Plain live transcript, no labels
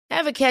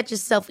Ever catch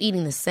yourself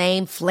eating the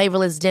same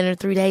flavorless dinner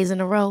 3 days in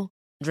a row?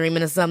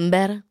 Dreaming of something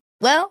better?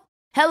 Well,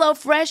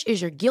 HelloFresh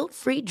is your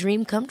guilt-free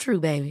dream come true,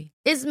 baby.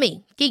 It's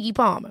me, Keke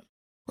Palmer.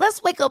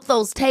 Let's wake up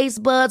those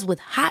taste buds with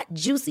hot,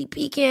 juicy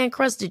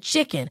pecan-crusted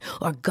chicken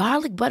or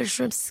garlic butter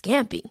shrimp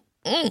scampi.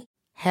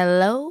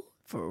 Hello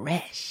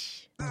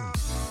Fresh.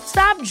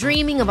 Stop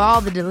dreaming of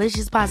all the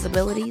delicious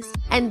possibilities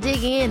and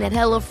dig in at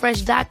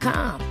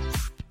HelloFresh.com.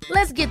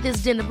 Let's get this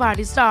dinner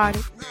party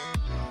started.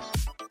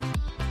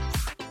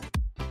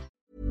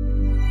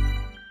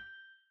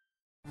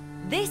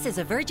 This is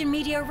a Virgin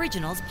Media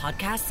Originals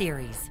podcast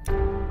series.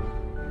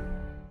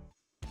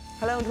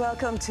 Hello and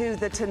welcome to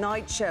The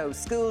Tonight Show.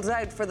 School's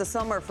out for the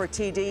summer for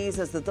TDs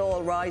as the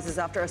Dáil rises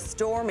after a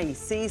stormy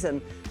season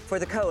for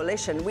the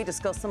coalition. We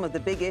discuss some of the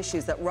big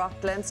issues that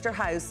rocked Leinster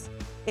House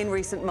in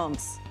recent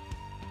months.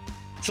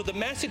 So the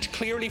message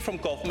clearly from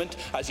government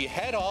as you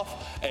head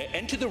off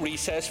into the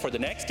recess for the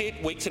next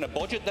 8 weeks in a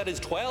budget that is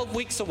 12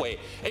 weeks away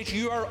is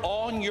you are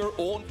on your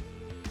own.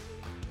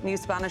 New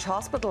Spanish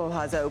hospital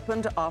has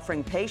opened,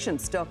 offering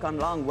patients stuck on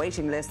long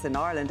waiting lists in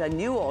Ireland a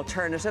new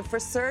alternative for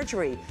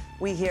surgery.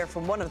 We hear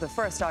from one of the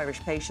first Irish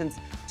patients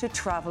to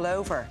travel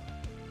over.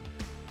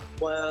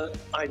 Well,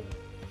 I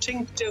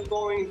think they're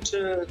going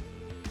to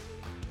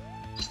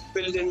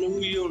build a new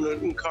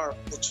unit in Cork,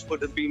 which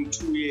would have been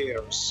 2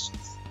 years.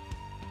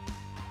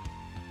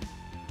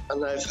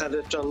 And I've had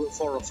it done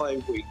 4 or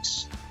 5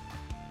 weeks.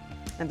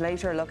 And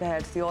later, look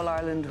ahead to the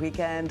All-Ireland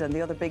weekend and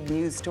the other big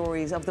news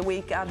stories of the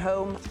week at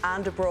home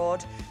and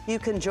abroad. You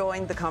can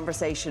join the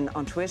conversation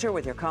on Twitter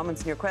with your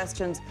comments and your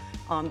questions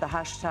on the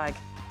hashtag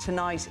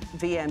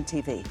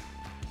TonightVMTV.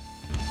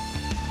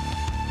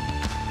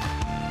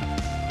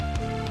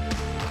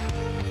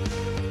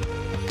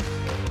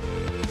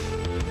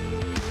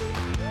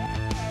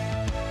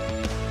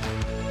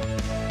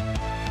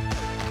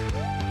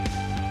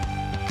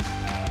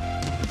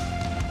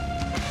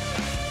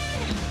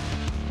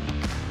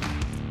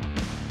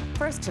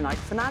 First tonight,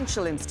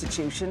 financial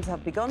institutions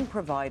have begun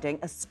providing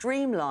a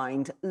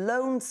streamlined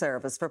loan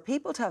service for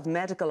people to have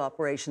medical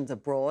operations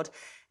abroad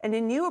in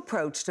a new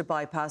approach to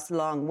bypass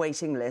long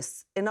waiting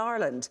lists in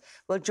Ireland.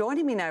 Well,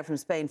 joining me now from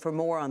Spain for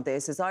more on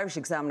this is Irish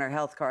Examiner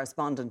health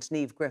correspondent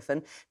Niamh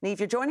Griffin. Niamh,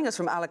 you're joining us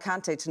from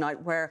Alicante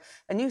tonight, where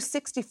a new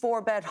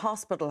 64-bed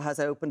hospital has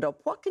opened up.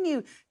 What can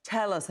you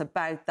tell us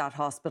about that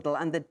hospital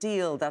and the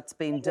deal that's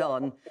been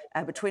done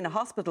between a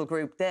hospital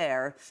group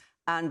there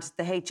and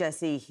the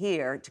HSE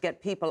here to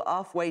get people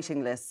off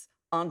waiting lists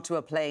onto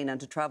a plane and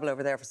to travel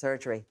over there for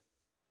surgery?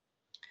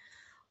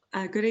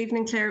 Good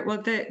evening, Claire.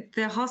 Well,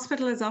 the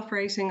hospital is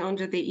operating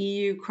under the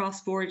EU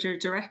Cross-Border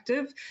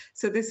Directive.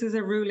 So this is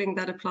a ruling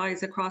that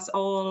applies across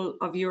all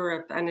of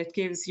Europe, and it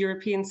gives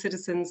European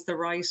citizens the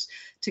right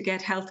to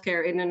get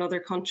healthcare in another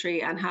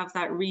country and have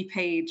that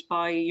repaid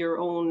by your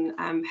own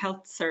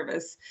health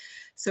service.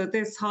 So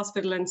this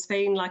hospital in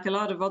Spain, like a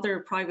lot of other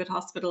private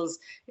hospitals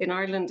in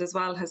Ireland as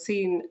well, has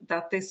seen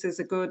that this is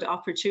a good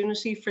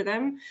opportunity for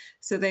them.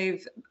 So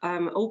they've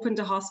opened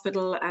a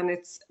hospital, and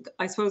it's,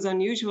 I suppose,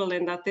 unusual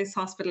in that this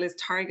hospital is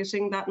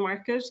targeting that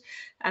market,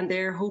 and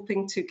they're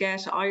hoping to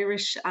get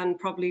Irish and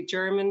probably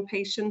German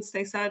patients,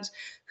 they said,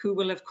 who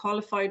will have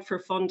qualified for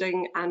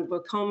funding and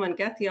will come and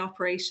get the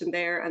operation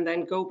there and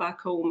then go back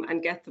home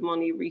and get the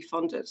money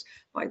refunded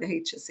by the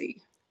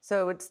HSE.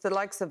 So it's the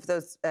likes of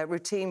those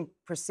routine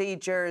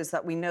procedures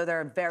that we know there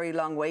are very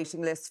long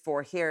waiting lists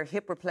for here,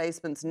 hip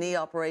replacements, knee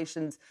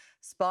operations,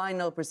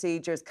 spinal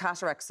procedures,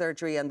 cataract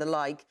surgery and the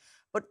like.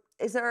 But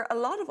is there a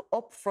lot of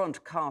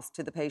upfront cost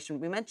to the patient?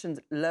 We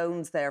mentioned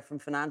loans there from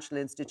financial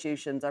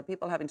institutions. Are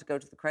people having to go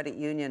to the credit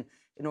union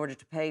in order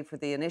to pay for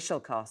the initial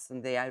costs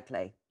and the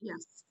outlay?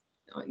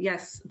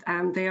 Yes,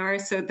 they are.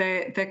 So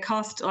the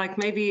cost, like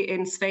maybe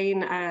in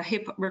Spain, a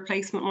hip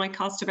replacement might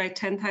cost about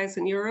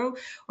 €10,000,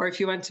 or if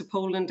you went to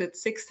Poland,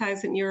 it's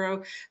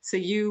 €6,000. So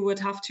you would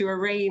have to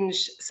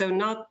arrange, so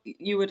not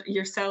you would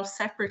yourself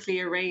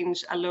separately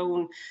arrange a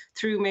loan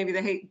through maybe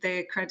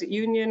the credit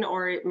union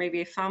or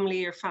maybe a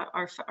family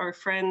or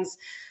friends.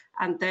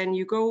 And then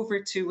you go over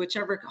to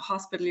whichever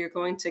hospital you're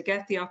going to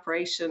get the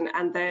operation,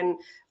 and then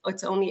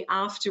it's only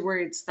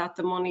afterwards that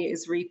the money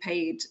is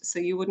repaid. So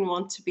you wouldn't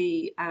want to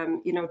be,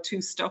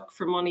 too stuck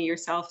for money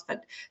yourself.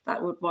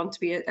 That would want to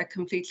be a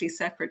completely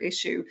separate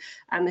issue.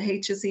 And the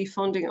HSE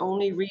funding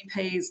only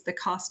repays the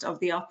cost of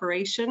the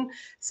operation.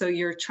 So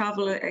your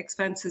travel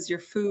expenses, your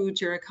food,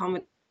 your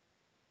accommodation.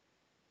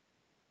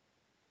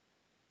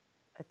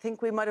 I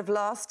think we might have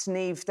lost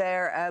Niamh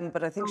there,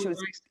 but I think she was...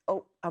 Right.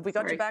 Oh, have we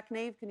got Sorry. you back,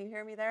 Niamh? Can you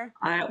hear me there?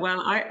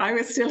 I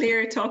was still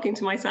here talking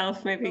to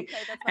myself, maybe.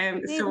 Okay,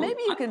 Niamh,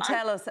 maybe you can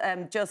tell us,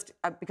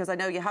 because I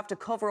know you have to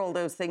cover all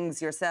those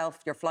things yourself,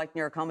 your flight and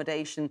your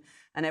accommodation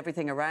and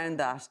everything around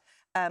that.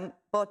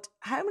 But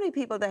how many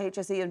people the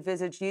HSE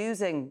envisage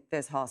using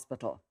this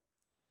hospital?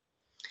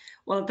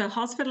 Well, the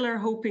hospital are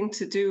hoping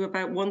to do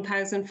about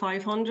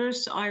 1,500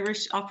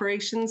 Irish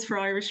operations for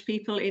Irish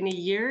people in a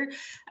year,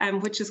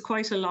 which is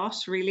quite a lot,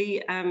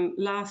 really.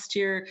 Last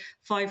year,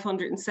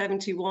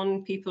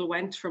 571 people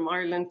went from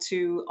Ireland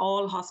to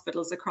all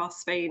hospitals across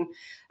Spain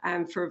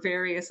for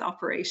various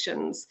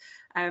operations.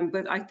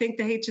 But I think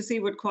the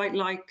HSE would quite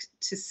like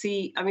to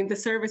see, I mean, the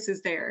service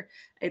is there.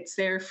 It's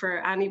there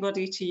for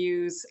anybody to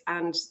use.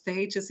 And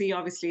the HSE,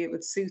 obviously, it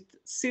would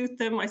suit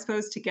them, I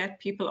suppose, to get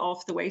people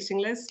off the waiting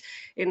list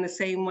in the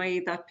same way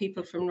that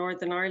people from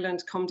Northern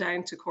Ireland come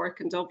down to Cork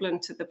and Dublin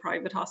to the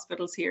private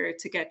hospitals here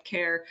to get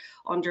care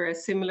under a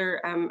similar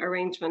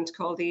arrangement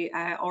called the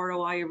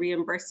ROI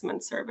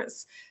reimbursement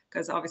service,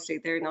 because obviously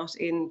they're not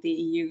in the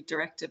EU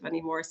directive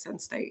anymore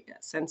since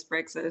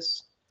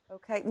Brexit.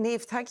 OK,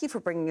 Niamh, thank you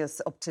for bringing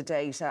us up to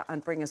date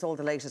and bringing us all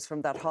the latest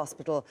from that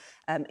hospital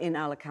in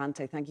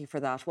Alicante. Thank you for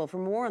that. Well, for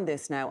more on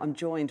this now, I'm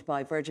joined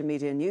by Virgin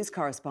Media News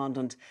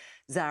correspondent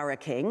Zara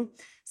King,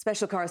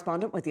 special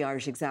correspondent with the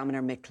Irish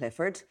Examiner Mick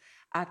Clifford,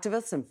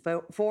 activist and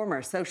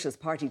former Socialist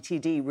Party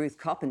TD Ruth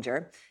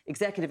Coppinger,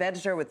 executive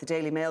editor with the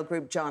Daily Mail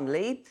Group John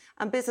Lee,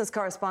 and business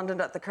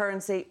correspondent at The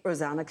Currency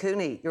Rosanna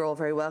Cooney. You're all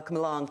very welcome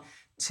along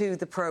to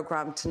the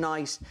programme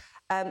tonight.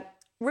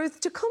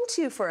 Ruth, to come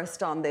to you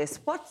first on this,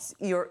 what's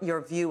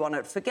your view on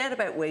it? Forget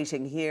about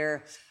waiting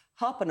here,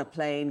 hop on a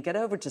plane, get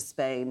over to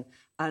Spain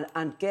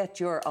and get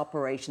your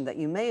operation that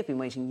you may have been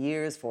waiting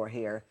years for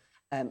here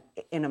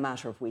in a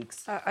matter of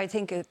weeks. I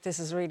think this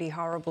is really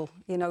horrible,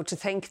 you know, to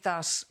think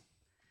that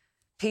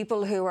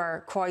people who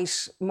are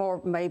quite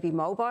more maybe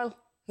mobile,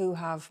 who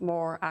have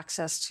more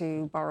access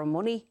to borrow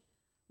money,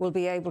 will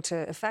be able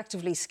to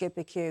effectively skip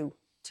a queue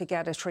to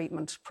get a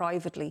treatment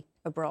privately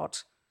abroad.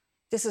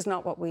 This is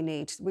not what we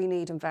need. We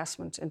need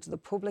investment into the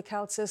public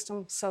health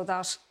system so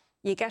that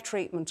you get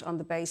treatment on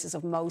the basis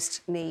of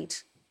most need,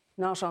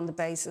 not on the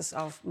basis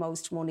of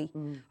most money.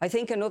 I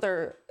think an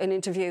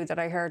interview that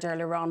I heard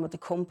earlier on with the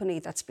company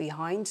that's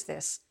behind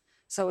this.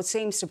 So it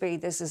seems to be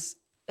this is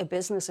a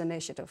business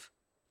initiative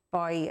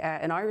by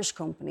an Irish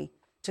company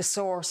to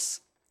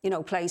source, you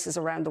know, places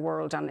around the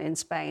world and in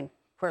Spain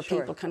where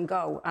people can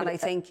go. And I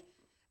think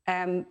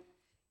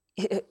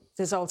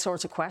there's all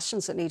sorts of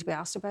questions that need to be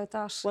asked about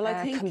that. Well,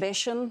 I think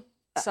commission.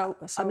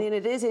 I mean,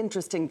 it is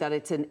interesting that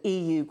it's an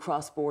EU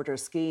cross-border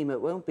scheme.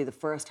 It won't be the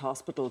first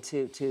hospital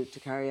to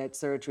carry out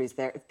surgeries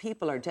there. If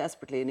people are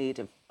desperately in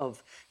need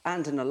of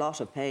and in a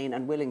lot of pain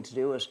and willing to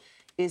do it,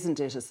 isn't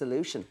it a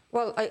solution?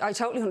 Well, I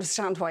totally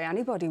understand why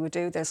anybody would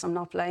do this. I'm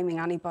not blaming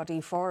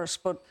anybody for it,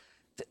 but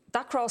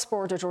that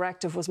cross-border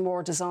directive was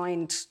more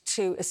designed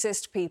to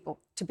assist people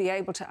to be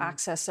able to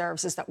access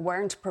services that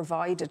weren't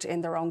provided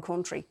in their own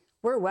country.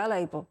 We're well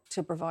able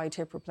to provide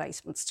hip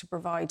replacements, to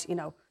provide, you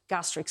know,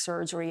 gastric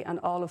surgery and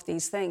all of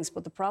these things.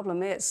 But the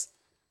problem is,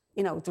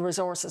 you know, the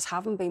resources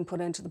haven't been put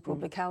into the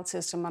public health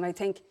system. And I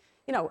think,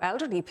 you know,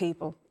 elderly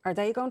people, are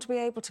they going to be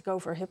able to go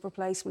for a hip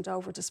replacement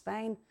over to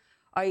Spain?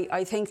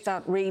 I think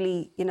that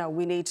really, you know,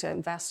 we need to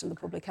invest in the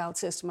public health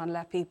system and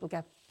let people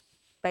get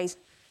based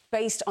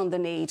on the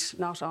need,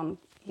 not on,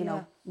 you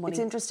know, money. It's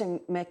interesting,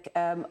 Mick.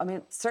 I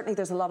mean, certainly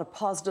there's a lot of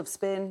positive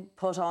spin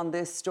put on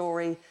this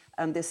story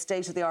and this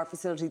state-of-the-art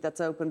facility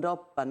that's opened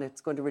up, and it's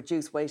going to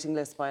reduce waiting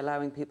lists by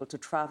allowing people to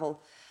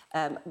travel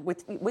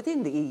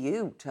within the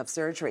EU to have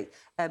surgery.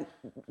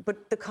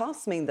 But the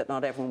costs mean that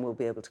not everyone will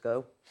be able to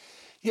go.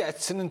 Yeah,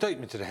 it's an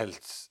indictment to the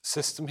health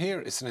system here.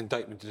 It's an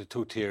indictment to the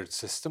two-tiered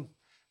system.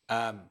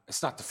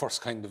 It's not the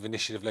first kind of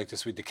initiative like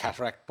this with the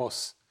cataract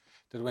bus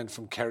that went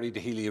from Kerry. The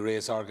Healy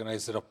Race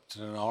organised it up to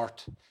the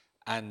north.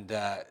 And,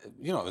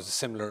 you know, it was a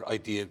similar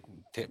idea,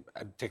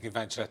 taking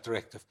advantage of that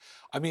directive.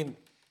 I mean,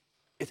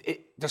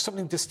 there's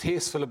something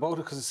distasteful about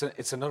it because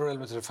it's another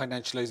element of the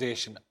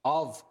financialisation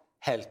of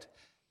health.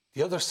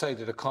 The other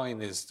side of the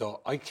coin is, though,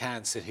 I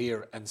can't sit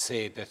here and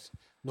say that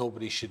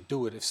nobody should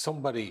do it. If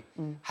somebody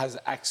has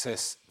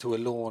access to a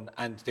loan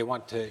and they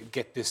want to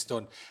get this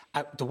done,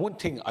 the one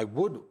thing I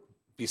would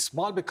be a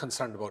small bit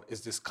concerned about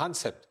is this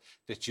concept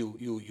that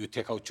you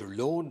take out your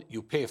loan,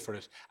 you pay for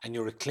it, and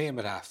you reclaim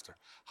it after.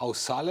 How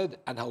solid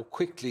and how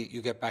quickly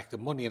you get back the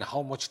money and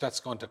how much that's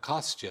going to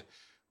cost you,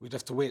 we'd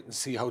have to wait and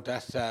see how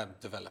that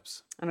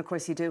develops. And of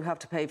course, you do have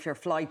to pay for your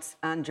flights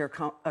and your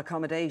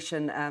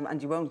accommodation,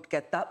 and you won't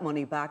get that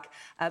money back.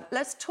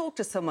 Let's talk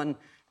to someone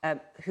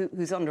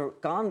who's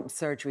undergone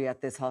surgery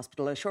at this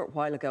hospital. A short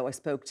while ago, I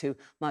spoke to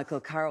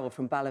Michael Carroll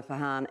from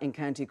Ballyfahan in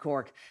County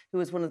Cork, who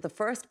was one of the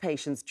first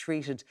patients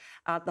treated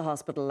at the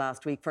hospital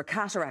last week for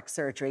cataract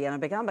surgery. And I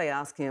began by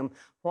asking him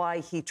why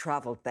he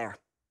travelled there.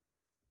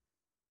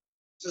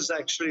 This has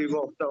actually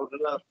worked out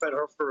a lot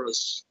better for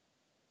us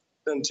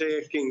than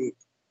taking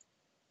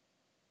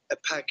a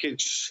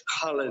package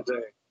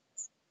holiday.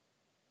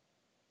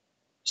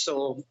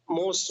 So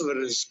most of it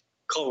is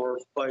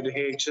covered by the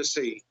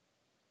HSE.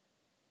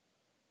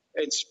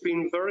 It's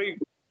been very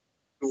good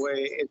the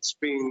way it's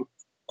been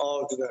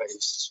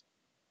organised.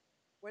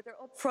 Were there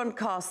upfront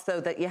costs, though,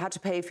 that you had to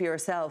pay for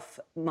yourself,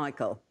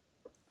 Michael?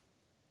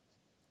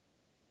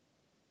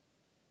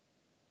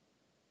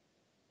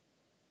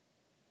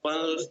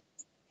 Well,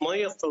 my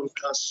upfront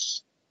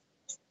costs,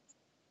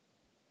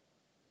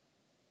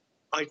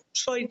 I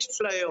tried to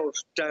fly out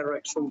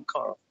direct from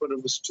Cork, but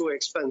it was too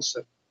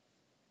expensive.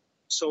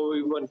 So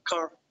we went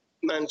Cork,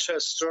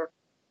 Manchester,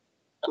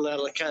 and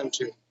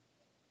Alicante,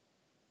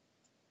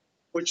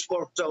 which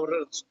worked out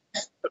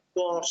at a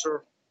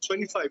quarter,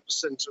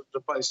 25% of the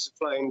price of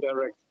flying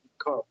direct from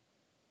Cork.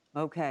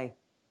 Okay.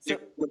 The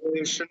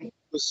accommodation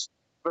was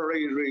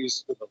very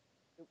reasonable.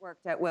 It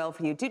worked out well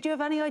for you. Did you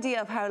have any idea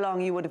of how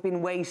long you would have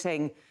been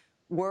waiting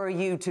were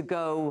you to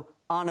go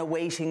on a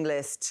waiting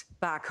list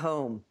back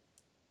home?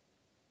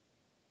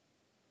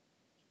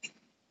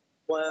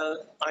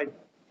 Well, I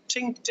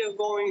think they're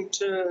going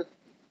to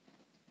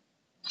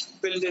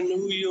build a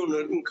new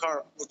unit in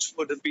Cork, which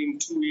would have been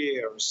 2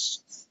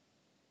 years.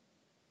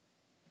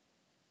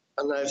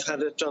 And I've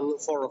had it done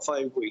 4 or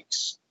 5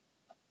 weeks.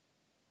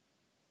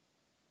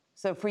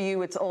 So for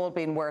you, it's all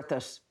been worth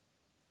it?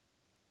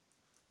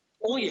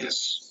 Oh,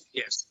 yes,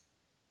 yes.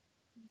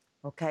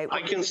 Okay.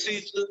 I can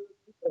see the...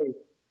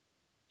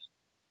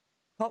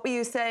 What were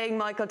you saying,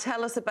 Michael?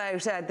 Tell us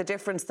about the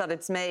difference that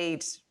it's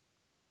made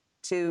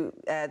to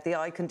the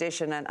eye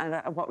condition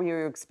and what were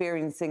you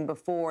experiencing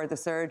before the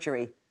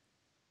surgery?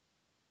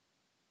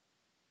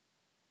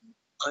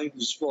 I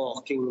was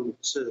walking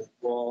to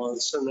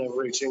walls and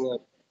everything. And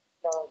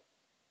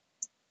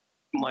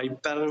my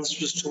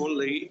balance was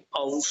totally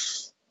out.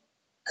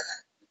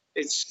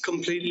 It's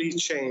completely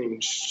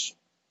changed.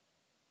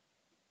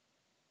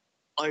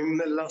 I'm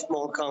a lot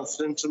more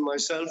confident in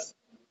myself.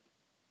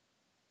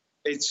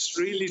 It's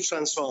really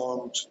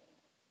transformed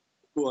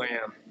who I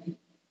am.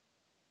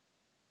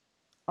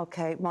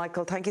 OK,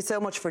 Michael, thank you so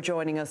much for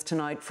joining us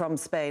tonight from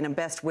Spain and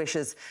best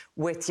wishes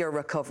with your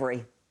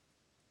recovery.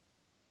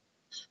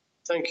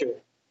 Thank you.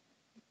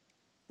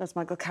 That's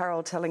Michael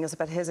Carroll telling us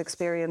about his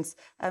experience.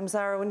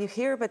 Zara, when you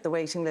hear about the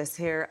waiting list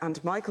here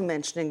and Michael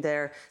mentioning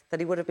there that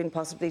he would have been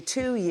possibly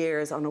 2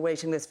 years on a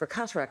waiting list for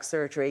cataract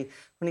surgery,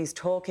 when he's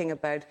talking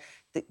about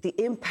the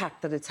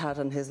impact that it's had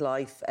on his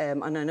life.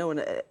 And I know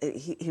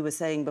he was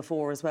saying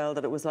before as well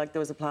that it was like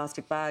there was a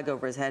plastic bag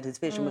over his head. His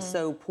vision was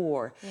so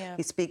poor. Yeah.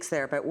 He speaks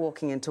there about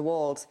walking into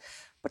walls.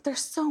 But there's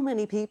so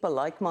many people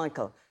like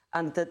Michael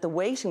and that the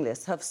waiting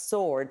lists have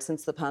soared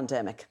since the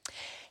pandemic.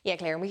 Yeah,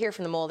 Claire, and we hear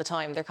from them all the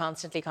time. They're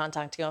constantly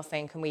contacting us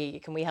saying, can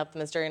we help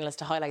them as journalists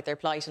to highlight their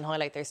plight and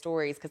highlight their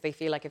stories, because they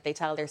feel like if they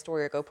tell their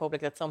story or go public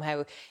that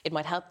somehow it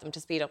might help them to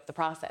speed up the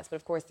process. But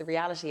of course, the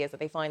reality is that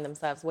they find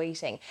themselves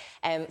waiting.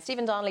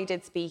 Stephen Donnelly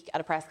did speak at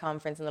a press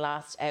conference in the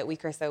last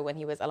week or so when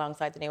he was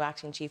alongside the new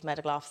acting chief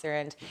medical officer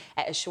and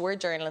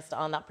assured journalists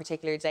on that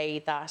particular day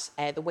that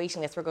the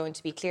waiting lists were going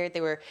to be cleared.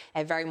 They were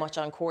very much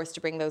on course to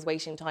bring those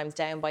waiting times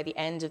down by the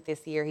end of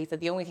this year. He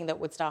said the only thing that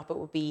would stop it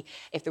would be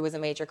if there was a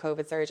major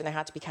COVID surge and there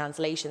had to be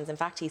cancellations. In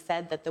fact, he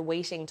said that the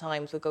waiting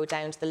times would go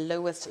down to the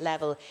lowest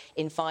level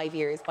in 5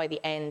 years by the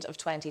end of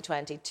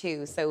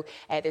 2022. So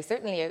there's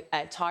certainly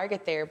a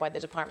target there by the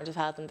Department of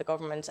Health and the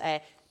government.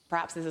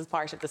 Perhaps this is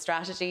part of the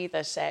strategy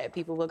that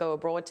people will go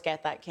abroad to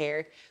get that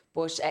care.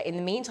 But in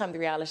the meantime, the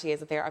reality is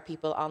that there are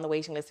people on the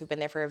waiting list who've been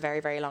there for a very,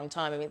 very long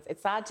time. I mean,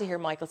 it's sad to hear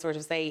Michael sort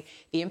of say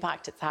the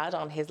impact it's had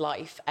on his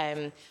life.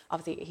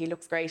 Obviously, he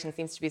looks great and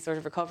seems to be sort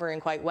of recovering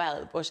quite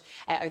well. But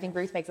I think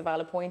Ruth makes a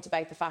valid point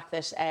about the fact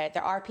that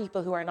there are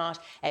people who are not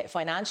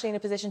financially in a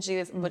position to do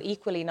this, but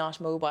equally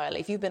not mobile.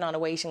 If you've been on a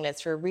waiting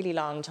list for a really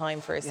long time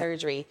for a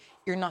surgery,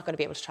 you're not going to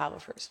be able to travel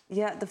for it.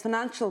 Yeah, the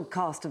financial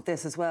cost of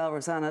this as well,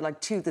 Rosanna,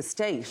 like to the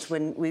state,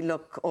 when we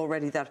look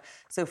already that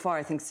so far,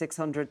 I think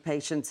 600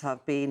 patients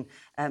have been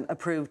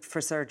approved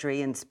for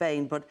surgery in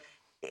Spain, but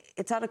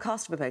it's at a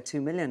cost of about 2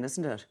 million,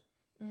 isn't it?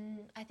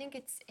 I think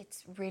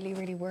it's really,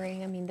 really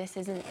worrying. I mean, this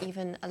isn't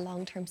even a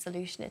long-term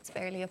solution. It's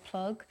barely a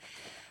plug.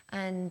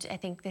 And I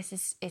think this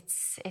is,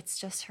 it's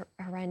just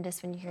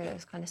horrendous when you hear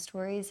those kind of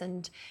stories,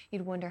 and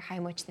you'd wonder how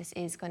much this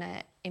is going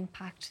to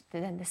impact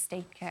the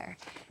state care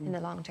in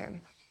the long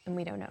term, and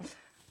we don't know.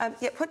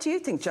 Yeah, what do you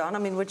think, John? I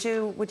mean, would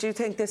you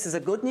think this is a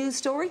good news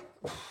story?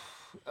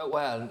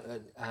 Well,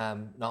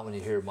 not when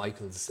you hear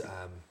Michael's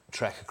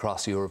trek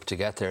across Europe to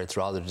get there. It's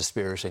rather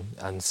dispiriting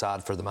and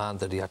sad for the man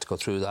that he had to go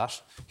through that.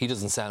 He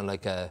doesn't sound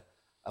like a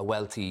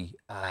wealthy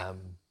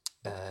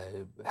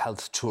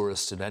health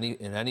tourist in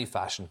any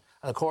fashion.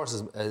 And of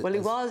course,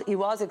 he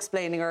was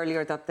explaining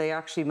earlier that they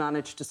actually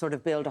managed to sort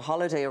of build a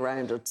holiday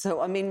around it.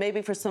 So I mean,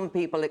 maybe for some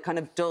people it kind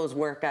of does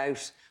work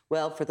out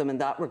well for them in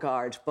that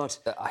regard. But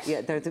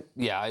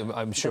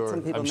I'm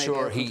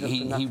sure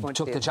he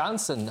took the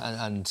chance,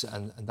 and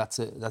that's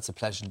a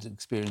pleasant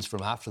experience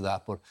from after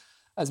that. But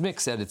as Mick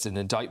said, it's an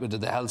indictment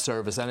of the health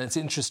service, and it's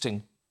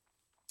interesting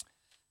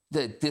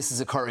that this is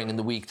occurring in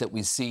the week that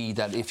we see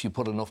that if you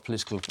put enough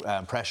political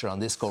pressure on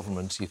this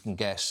government, you can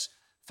get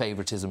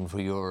favouritism for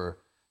your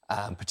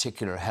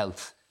particular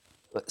health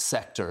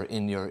sector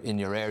in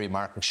your area.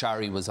 Mark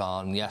McSharry was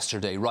on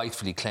yesterday,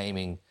 rightfully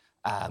claiming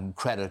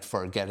credit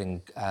for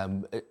getting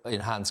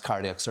enhanced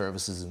cardiac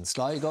services in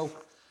Sligo.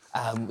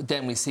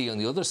 Then we see on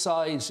the other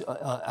side,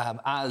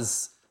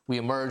 as we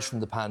emerge from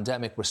the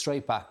pandemic, we're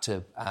straight back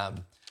to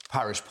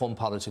parish pump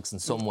politics in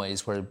some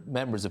ways, where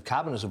members of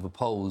Cabinet have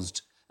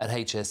opposed an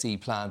HSE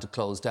plan to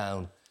close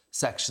down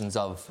sections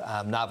of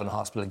Navan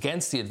Hospital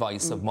against the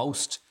advice of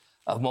most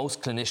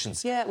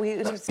clinicians.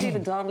 Yeah,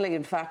 Stephen Donnelly,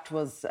 in fact,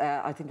 was,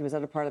 I think he was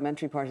at a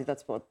parliamentary party.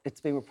 That's what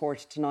it's being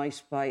reported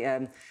tonight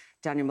by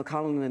Daniel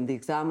McConnell in The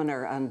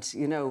Examiner, and,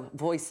 you know,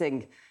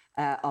 voicing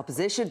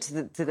opposition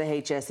to the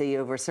HSE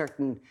over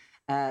certain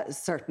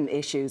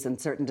issues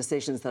and certain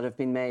decisions that have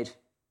been made.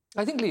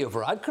 I think Leo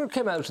Varadkar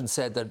came out and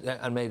said that,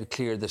 and made it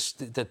clear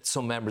that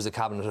some members of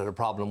Cabinet had a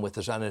problem with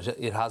it, and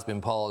it has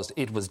been paused.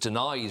 It was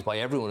denied by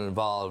everyone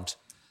involved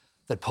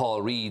that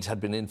Paul Reid had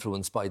been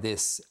influenced by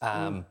this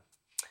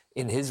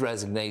in his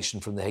resignation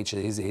from the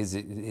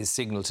HSE, his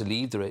signal to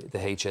leave the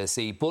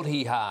HSE. But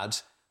he had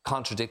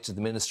contradicted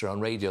the minister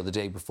on radio the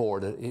day before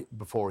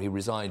he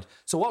resigned.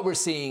 So what we're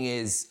seeing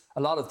is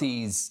a lot of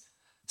these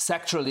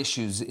sectoral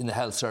issues in the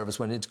health service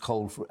went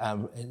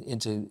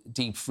into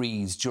deep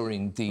freeze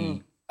during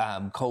the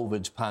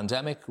COVID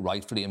pandemic,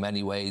 rightfully in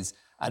many ways.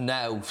 And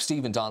now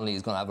Stephen Donnelly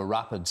is going to have a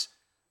rapid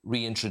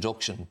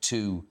reintroduction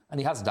to, and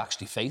he hasn't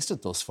actually faced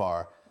it thus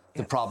far,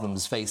 the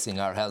problems facing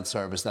our health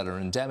service that are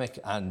endemic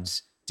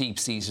and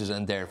deep-seated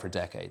and there for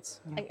decades.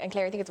 And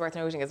Claire, I think it's worth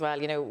noting as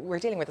well, you know, we're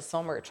dealing with a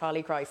summer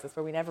trolley crisis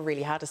where we never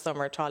really had a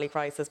summer trolley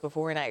crisis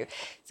before now.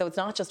 So it's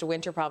not just a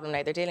winter problem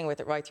now, they're dealing with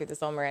it right through the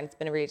summer, and it's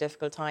been a really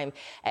difficult time.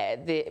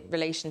 The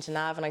relation to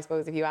Navan, I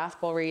suppose, if you ask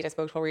Paul Reid, I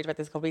spoke to Paul Reid about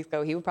this a couple of weeks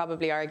ago, he would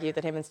probably argue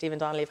that him and Stephen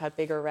Donnelly have had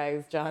bigger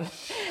rows, John,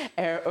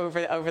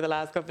 over the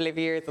last couple of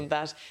years, and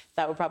that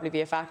would probably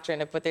be a factor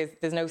in it. But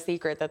there's no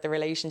secret that the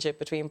relationship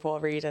between Paul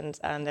Reid and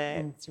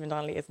Stephen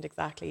Donnelly isn't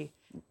exactly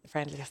the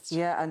friendliest.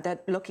 Yeah, and then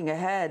looking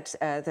ahead,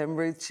 then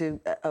Ruth, to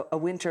a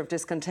winter of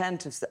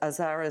discontent, as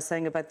Zara is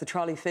saying about the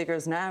trolley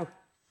figures now.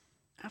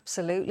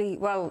 Absolutely.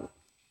 Well,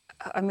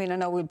 I mean, I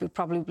know we'll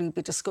probably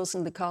be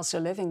discussing the cost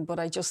of living, but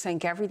I just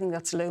think everything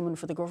that's looming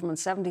for the government,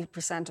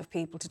 70% of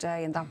people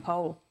today in that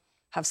poll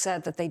have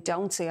said that they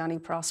don't see any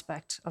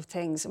prospect of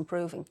things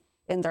improving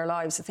in their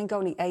lives. I think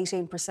only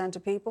 18%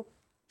 of people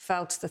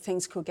felt that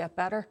things could get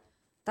better.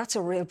 That's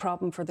a real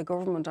problem for the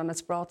government, and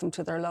it's brought them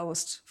to their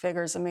lowest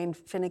figures. I mean,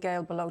 Fine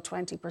Gael below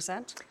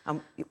 20%.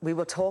 We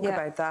will talk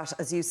about that,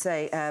 as you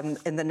say,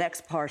 in the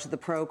next part of the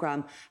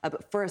programme.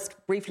 But first,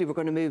 briefly, we're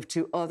going to move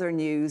to other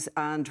news,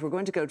 and we're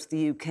going to go to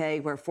the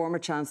UK, where former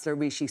Chancellor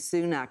Rishi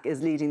Sunak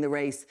is leading the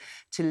race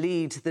to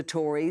lead the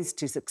Tories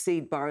to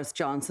succeed Boris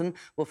Johnson.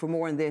 Well, for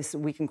more on this,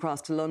 we can cross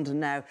to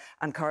London now,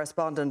 and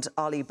correspondent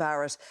Ollie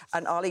Barrett.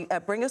 And Ollie,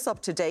 bring us up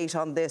to date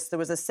on this. There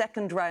was a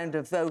second round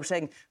of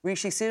voting.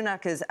 Rishi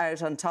Sunak is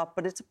out on top,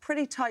 but it's a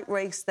pretty tight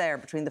race there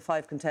between the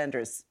five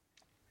contenders.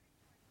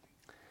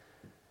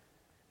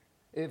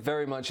 It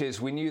very much is.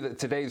 We knew that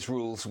today's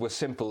rules were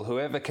simple.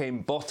 Whoever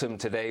came bottom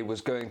today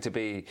was going to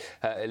be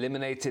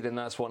eliminated, and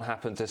that's what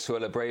happened to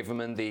Suella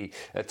Braverman, the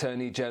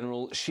Attorney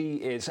General. She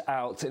is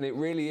out, and it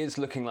really is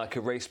looking like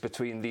a race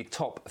between the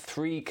top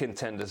three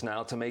contenders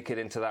now to make it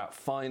into that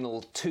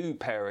final two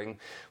pairing,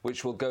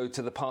 which will go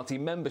to the party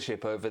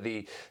membership over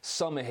the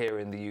summer here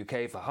in the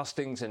UK for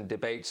hustings and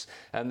debates,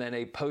 and then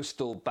a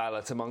postal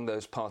ballot among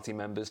those party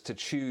members to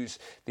choose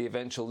the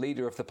eventual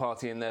leader of the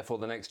party and therefore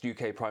the next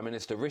UK Prime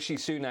Minister. Rishi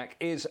Sunak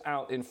is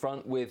out in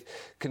front with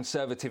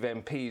Conservative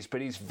MPs,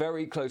 but he's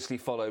very closely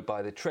followed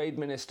by the Trade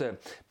Minister,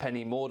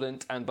 Penny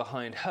Mordaunt, and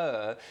behind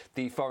her,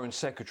 the Foreign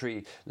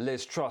Secretary,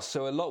 Liz Truss.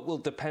 So a lot will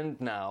depend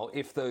now,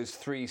 if those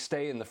three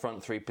stay in the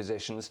front three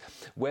positions,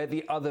 where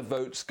the other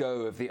votes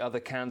go of the other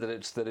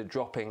candidates that are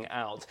dropping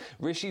out.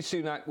 Rishi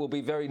Sunak will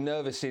be very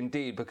nervous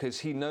indeed, because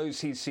he knows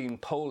he's seen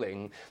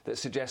polling that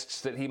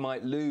suggests that he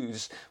might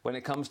lose when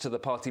it comes to the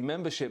party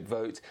membership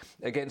vote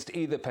against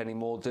either Penny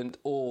Mordaunt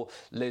or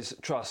Liz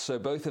Truss. So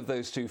both of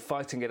those two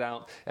fighting it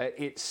out.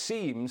 It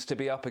seems to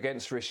be up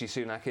against Rishi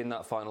Sunak in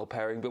that final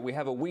pairing, but we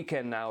have a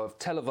weekend now of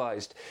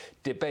televised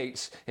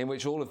debates in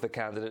which all of the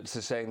candidates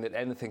are saying that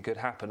anything could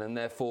happen, and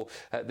therefore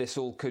this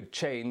all could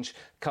change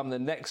come the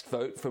next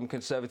vote from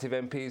Conservative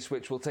MPs,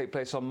 which will take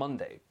place on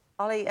Monday.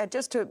 Ollie,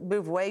 just to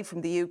move away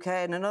from the UK,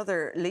 and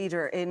another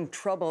leader in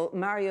trouble,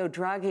 Mario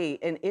Draghi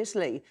in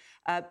Italy.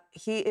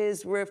 He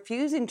is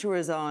refusing to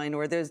resign,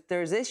 or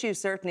there's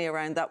issues certainly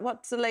around that.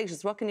 What's the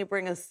latest? What can you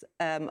bring us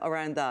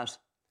around that?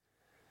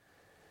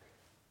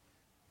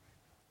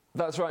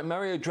 That's right.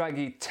 Mario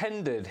Draghi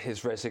tendered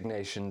his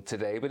resignation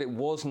today, but it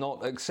was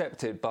not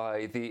accepted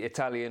by the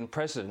Italian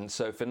president.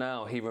 So for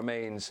now, he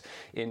remains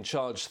in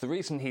charge. The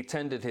reason he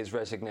tendered his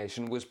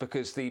resignation was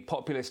because the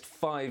populist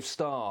Five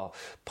Star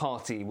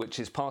Party, which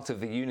is part of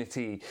the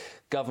unity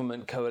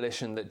government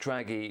coalition that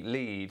Draghi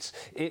leads,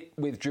 it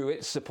withdrew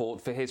its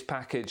support for his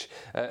package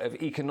of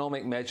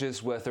economic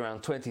measures worth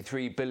around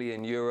 23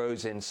 billion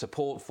euros in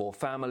support for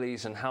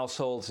families and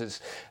households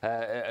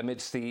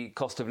amidst the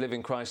cost of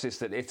living crisis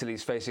that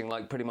Italy's facing operating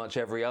like pretty much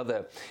every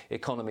other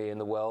economy in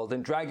the world.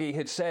 And Draghi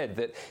had said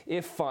that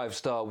if Five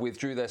Star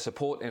withdrew their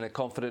support in a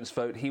confidence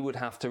vote, he would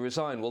have to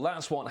resign. Well,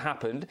 that's what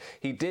happened.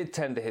 He did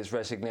tender his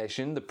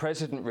resignation. The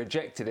president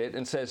rejected it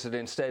and says that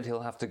instead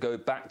he'll have to go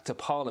back to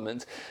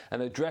Parliament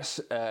and address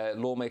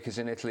lawmakers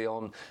in Italy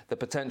on the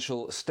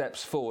potential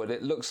steps forward.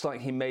 It looks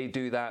like he may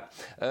do that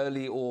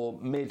early or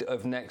mid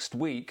of next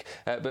week,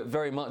 but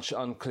very much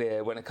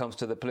unclear when it comes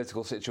to the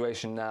political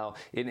situation now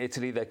in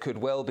Italy. There could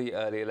well be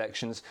early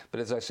elections, but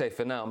as I say,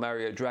 for now,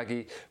 Mario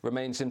Draghi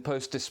remains in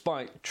post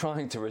despite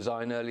trying to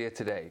resign earlier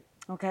today.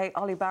 OK,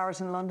 Ollie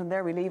Barrett in London,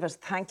 there we leave it.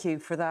 Thank you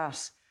for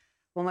that.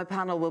 Well, my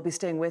panel will be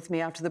staying with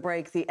me after the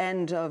break. The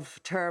end of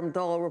term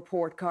Dáil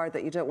report card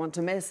that you don't want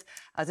to miss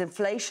as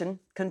inflation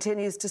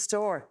continues to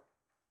soar.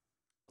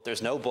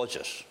 There's no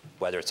budget,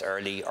 whether it's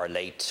early or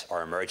late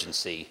or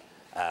emergency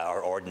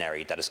or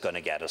ordinary, that is going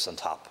to get us on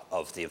top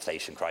of the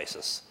inflation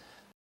crisis.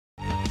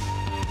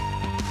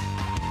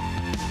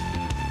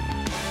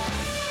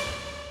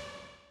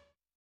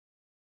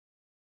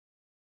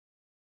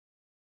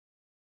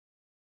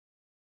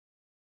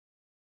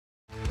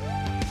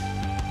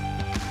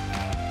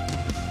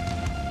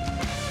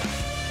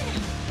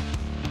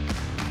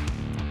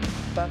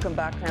 Welcome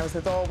back now. As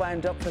it's all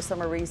wound up for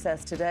summer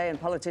recess today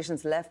and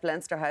politicians left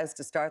Leinster House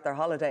to start their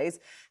holidays,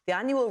 the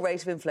annual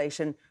rate of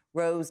inflation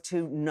rose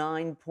to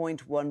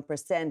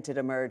 9.1%. It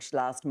emerged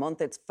last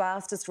month, its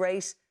fastest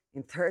rate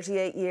in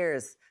 38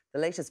 years. The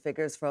latest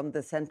figures from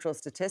the Central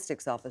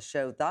Statistics Office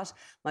showed that.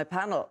 My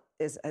panel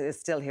is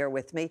still here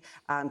with me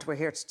and we're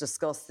here to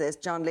discuss this.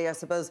 John Lee, I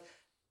suppose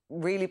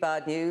really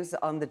bad news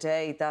on the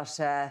day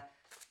that,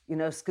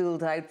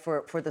 schooled out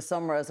for the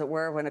summer, as it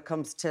were, when it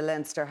comes to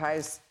Leinster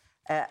House.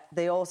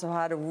 They also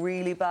had a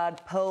really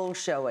bad poll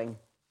showing.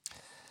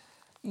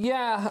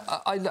 Yeah,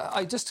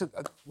 I just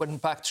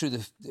went back through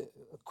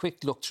a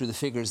quick look through the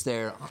figures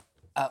there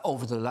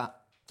over the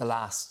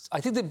last... I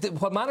think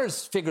what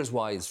matters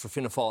figures-wise for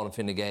Fianna Fáil and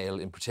Fine Gael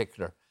in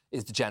particular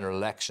is the general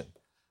election.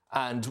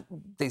 And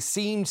they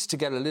seemed to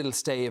get a little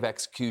stay of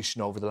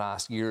execution over the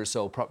last year or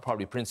so,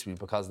 probably principally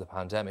because of the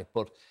pandemic.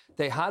 But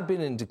they had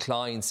been in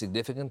decline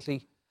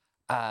significantly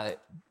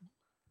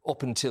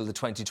up until the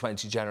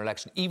 2020 general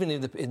election, even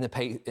in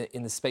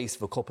the space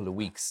of a couple of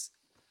weeks.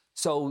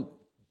 So,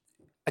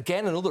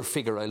 again, another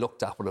figure I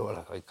looked at,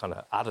 I kind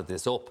of added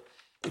this up.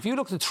 If you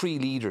look at the three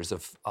leaders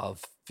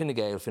of Fine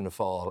Gael, Fianna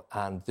Fáil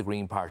and the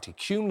Green Party,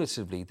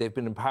 cumulatively, they've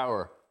been in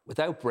power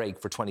without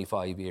break for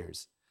 25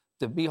 years.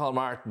 Micheál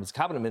Martin was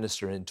cabinet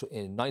minister in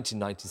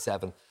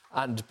 1997,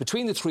 and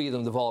between the three of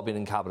them, they've all been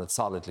in cabinet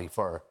solidly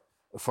for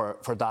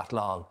that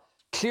long.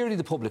 Clearly,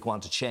 the public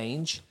want to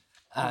change.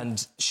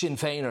 And Sinn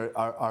Féin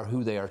are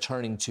who they are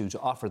turning to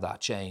offer that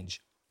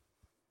change.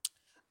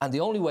 And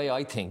the only way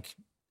I think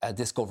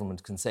this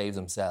government can save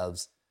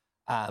themselves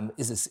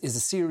is a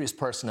serious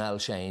personnel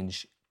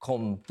change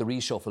come the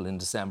reshuffle in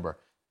December.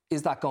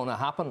 Is that going to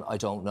happen? I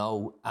don't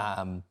know.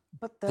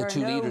 But there are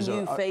no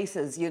new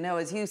faces.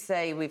 As you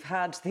say, we've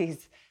had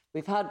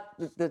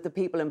the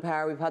people in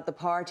power, we've had the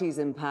parties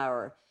in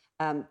power.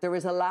 There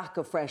is a lack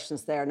of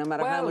freshness there, no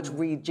matter how much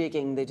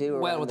rejigging they do.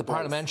 Well, what the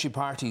parliamentary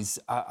parties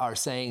are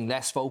saying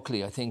less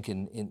vocally, I think,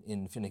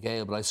 in Fine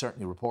Gael, but I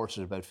certainly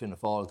reported about Fianna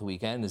Fáil at the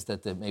weekend, is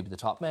that maybe the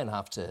top men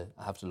have to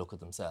look at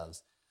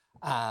themselves.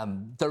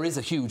 There is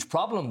a huge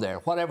problem there,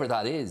 whatever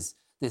that is.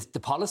 The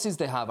policies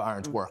they have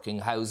aren't working.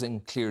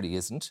 Housing clearly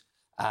isn't.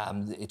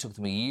 It took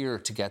them a year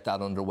to get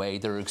that underway.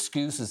 There are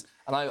excuses.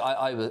 And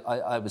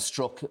I was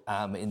struck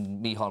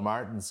in Micheál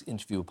Martin's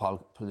interview with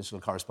political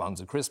correspondents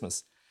at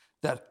Christmas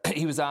that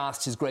he was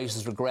asked his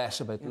greatest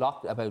regret about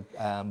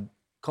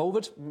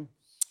COVID,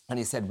 and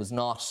he said was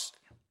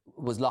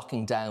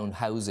locking down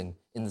housing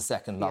in the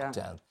second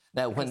lockdown.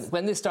 Now,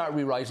 when they start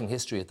rewriting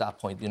history at that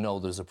point,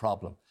 there's a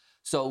problem.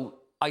 So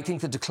I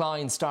think the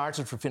decline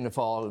started for Fianna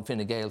Fáil and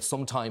Fine Gael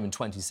sometime in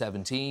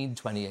 2017,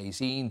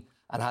 2018,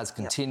 and has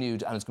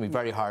continued, and it's going to be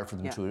very hard for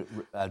them to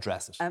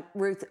address it.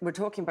 Ruth, we're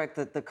talking about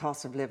the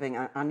cost of living,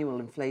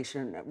 annual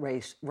inflation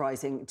rate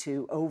rising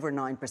to over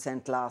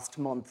 9% last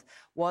month.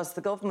 Was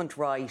the government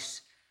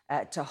right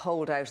to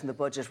hold out in the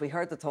budget? We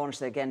heard the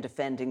Taoiseach again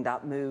defending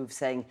that move,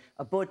 saying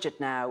a budget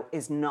now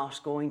is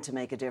not going to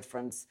make a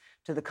difference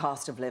to the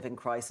cost of living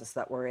crisis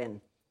that we're in.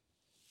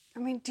 I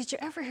mean, did you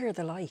ever hear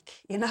the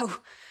like?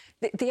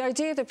 The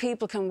idea that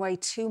people can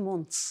wait 2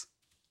 months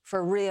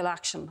for real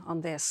action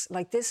on this.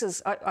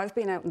 I've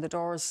been out in the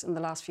doors in the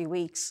last few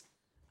weeks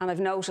and I've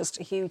noticed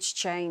a huge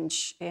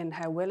change in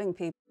how willing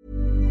people...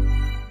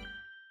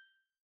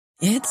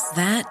 It's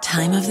that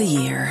time of the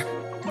year.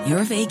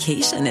 Your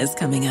vacation is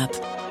coming up.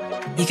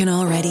 You can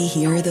already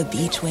hear the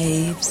beach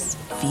waves,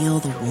 feel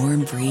the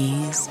warm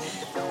breeze,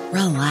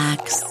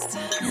 relax,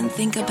 and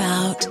think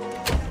about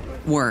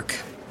work.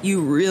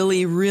 You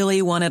really,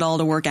 really want it all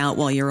to work out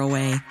while you're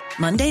away.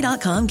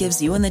 Monday.com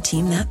gives you and the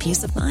team that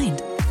peace of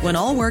mind. When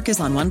all work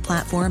is on one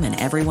platform and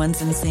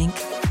everyone's in sync,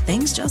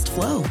 things just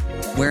flow.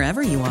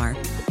 Wherever you are,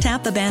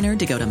 tap the banner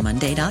to go to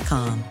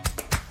Monday.com.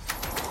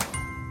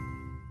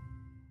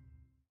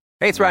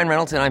 Hey, it's Ryan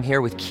Reynolds, and I'm here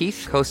with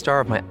Keith, co-star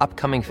of my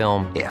upcoming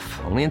film, If,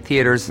 only in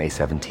theaters May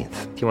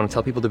 17th. Do you want to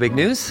tell people the big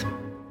news?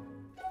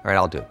 All right,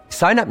 I'll do it.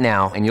 Sign up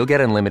now and you'll get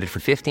unlimited for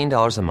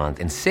 $15 a month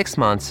and 6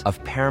 months of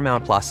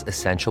Paramount Plus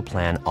Essential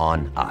Plan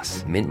on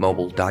us.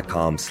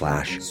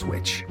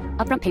 MintMobile.com/switch.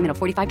 Upfront payment of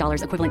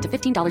 $45 equivalent to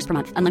 $15 per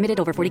month. Unlimited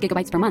over 40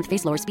 gigabytes per month.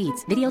 Face lower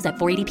speeds. Videos at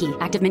 480p.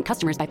 Active Mint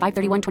customers by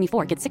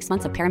 531.24 get 6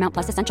 months of Paramount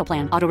Plus Essential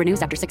Plan. Auto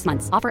renews after 6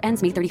 months. Offer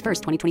ends May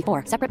 31st,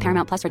 2024. Separate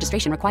Paramount Plus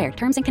registration required.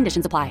 Terms and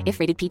conditions apply if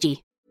rated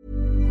PG.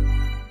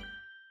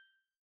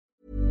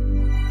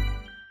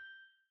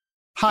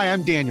 Hi,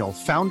 I'm Daniel,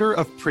 founder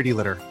of Pretty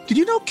Litter. Did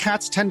you know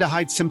cats tend to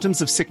hide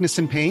symptoms of sickness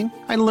and pain?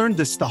 I learned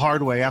this the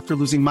hard way after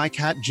losing my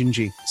cat,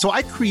 Gingy. So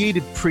I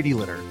created Pretty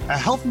Litter, a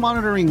health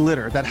monitoring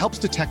litter that helps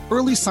detect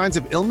early signs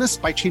of illness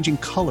by changing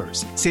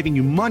colors, saving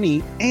you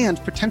money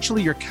and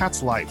potentially your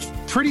cat's life.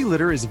 Pretty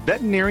Litter is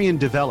veterinarian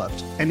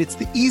developed, and it's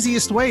the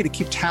easiest way to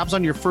keep tabs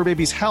on your fur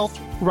baby's health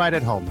right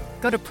at home.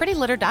 Go to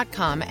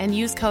prettylitter.com and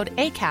use code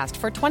ACAST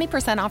for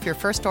 20% off your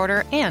first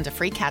order and a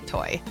free cat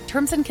toy.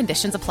 Terms and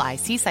conditions apply.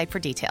 See site for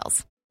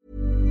details.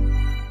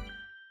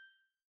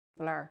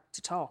 Are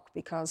to talk,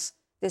 because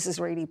this is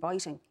really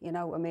biting. You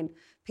know, I mean,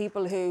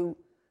 people who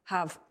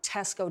have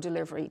Tesco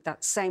delivery,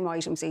 that same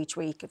items each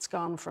week, it's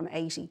gone from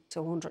 80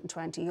 to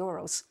 120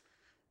 euros.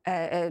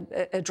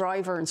 A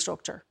driver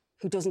instructor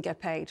who doesn't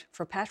get paid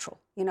for petrol.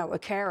 You know, a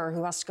carer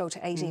who has to go to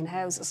 18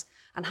 houses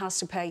and has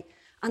to pay.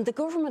 And the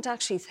government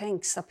actually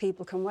thinks that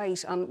people can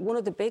wait. And one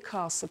of the big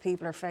costs that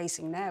people are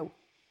facing now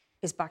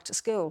is back to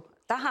school.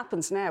 That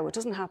happens now. It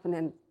doesn't happen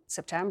in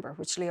September,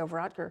 which Leo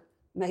Varadkar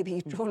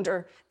maybe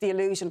under the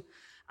illusion.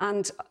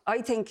 And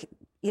I think,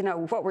 you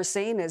know, what we're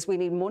seeing is we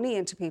need money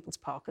into people's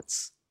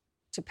pockets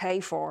to pay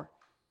for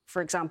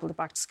example, the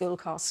back-to-school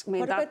costs. I mean,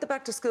 what about the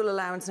back-to-school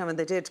allowance now? And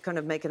they did kind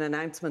of make an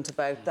announcement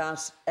about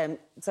that.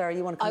 Sarah,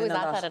 you want to come in on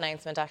that? I was at that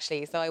announcement,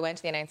 actually. So I went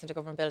to the announcement of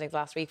government buildings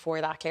last week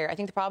for that, Claire. I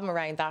think the problem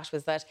around that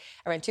was that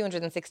around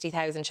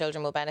 260,000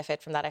 children will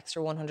benefit from that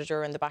extra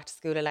 €100 in the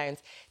back-to-school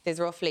allowance. There's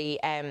roughly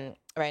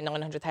around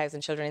 900,000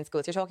 children in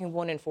schools. You're talking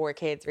 1 in 4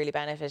 kids really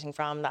benefiting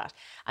from that.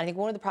 And I think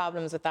one of the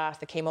problems with that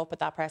came up at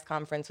that press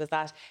conference was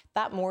that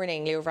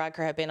morning Leo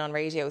Varadkar had been on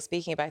radio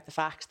speaking about the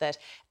fact that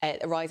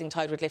a rising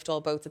tide would lift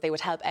all boats, that they would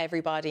help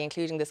everybody,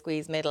 including the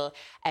squeezed middle.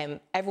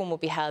 Everyone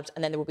would be helped,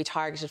 and then there would be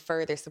targeted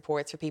further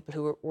supports for people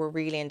who were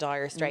really in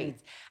dire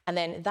straits. And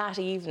then that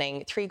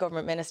evening, 3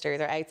 government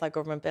ministers are outside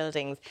government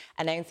buildings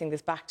announcing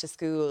this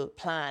back-to-school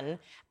plan,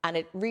 and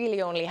it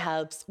really only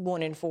helps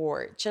 1 in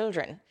 4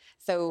 children.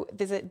 So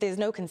there's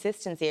no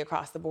consistency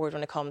across the board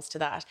when it comes to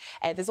that.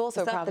 There's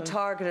also is that a problem. The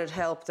targeted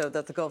help, though,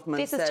 that the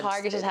government said... This is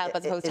targeted help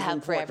as opposed to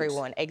help for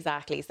everyone.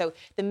 Exactly. So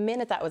the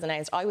minute that was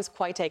announced, I was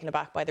quite taken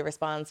aback by the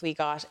response. We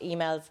got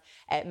emails,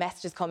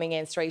 messages coming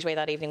in straight away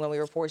that evening when we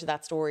reported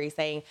that story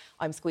saying,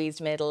 I'm squeezed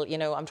middle, you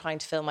know, I'm trying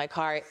to fill my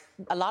car.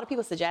 A lot of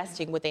people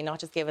suggesting, would they not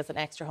just give us an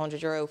extra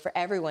 €100 for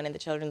everyone in the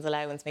children's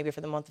allowance, maybe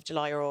for the month of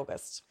July or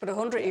August? But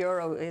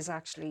 €100 is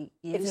actually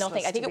useless. It's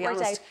nothing. I think it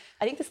worked out.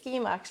 I think the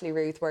scheme actually,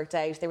 Ruth, worked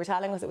out. They were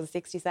telling us it was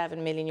a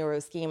 €67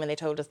 million scheme, and they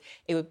told us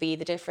it would be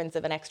the difference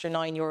of an extra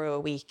 €9 a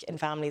week in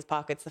families'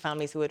 pockets, the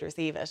families who would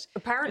receive it.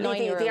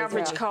 Apparently, the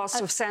average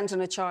cost of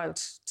sending a child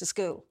to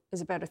school is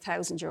about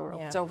 €1,000.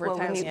 Yeah. It's over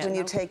 €1,000. When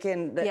you take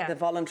in the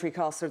voluntary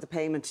costs or the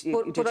payment,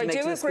 but I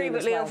do agree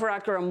with Leo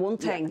Varadkar on one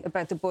thing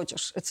about the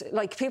budget. It's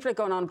like people are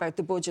going on about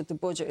the budget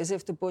as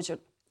if the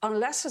budget,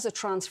 unless there's a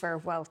transfer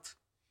of wealth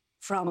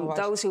from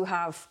those who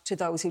have to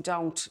those who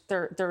don't,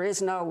 there is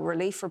no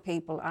relief for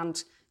people,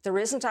 and there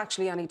isn't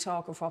actually any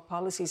talk of what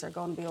policies are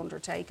going to be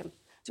undertaken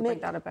to bring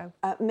that about.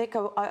 Mick,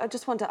 I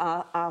just want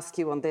to ask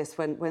you on this.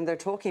 When they're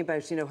talking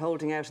about, you know,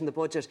 holding out in the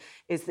budget,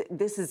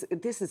 this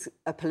is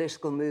a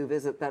political move,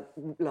 is it? That,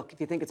 look,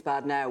 if you think it's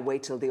bad now,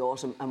 wait till the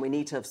autumn, and we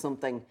need to have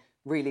something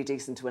really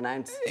decent to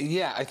announce.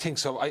 Yeah, I think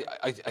so.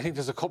 I think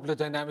there's a couple of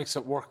dynamics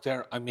at work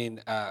there. I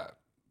mean,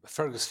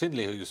 Fergus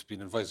Finlay, who used to be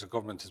an advisor of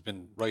government, has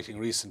been writing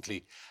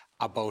recently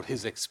about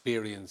his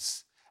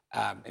experience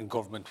in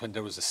government when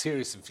there was a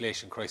serious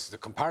inflation crisis. The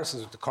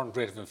comparisons with the current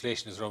rate of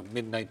inflation is around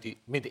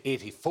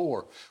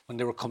mid-84, when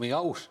they were coming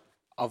out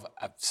of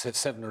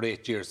 7 or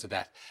 8 years of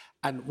that.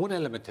 And one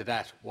element to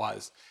that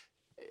was,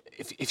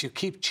 if you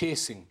keep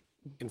chasing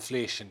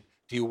inflation,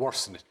 do you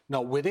worsen it? Now,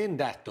 within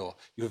that, though,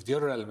 you have the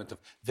other element of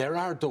there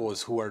are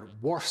those who are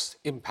worst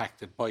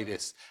impacted by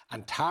this,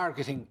 and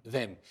targeting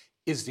them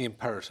is the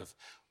imperative.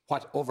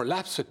 What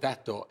overlaps with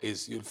that, though,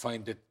 is you'll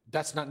find that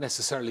that's not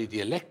necessarily the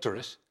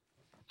electorate,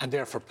 and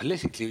therefore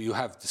politically you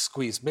have the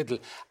squeezed middle,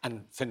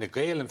 and Fine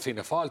Gael and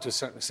Fianna Fáil to a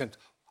certain extent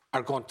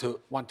are going to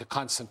want to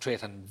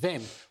concentrate on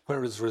them,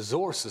 whereas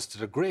resources to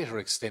the greater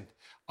extent,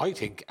 I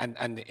think, and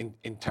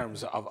in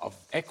terms of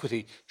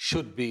equity,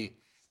 should be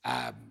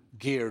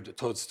geared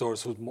towards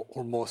those who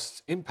are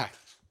most impacted.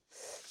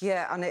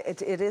 Yeah, and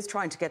it is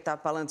trying to get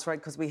that balance right,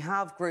 because we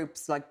have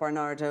groups like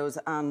Barnardo's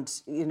and,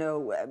 you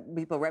know,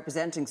 people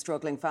representing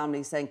struggling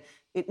families saying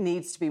it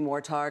needs to be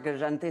more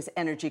targeted, and this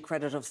energy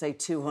credit of, say,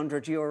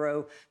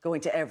 €200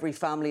 going to every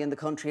family in the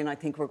country, and I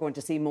think we're going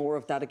to see more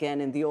of that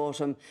again in the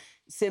autumn,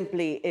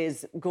 simply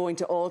is going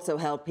to also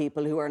help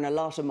people who earn a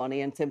lot of money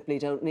and simply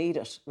don't need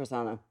it.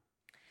 Rosanna?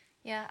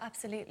 Yeah,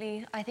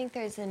 absolutely. I think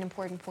there's an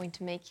important point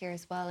to make here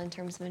as well in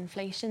terms of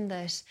inflation,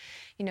 that,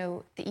 you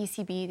know, the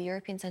ECB, the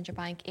European Central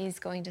Bank, is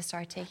going to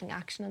start taking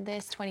action on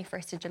this.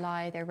 21st of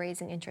July, they're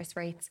raising interest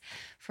rates.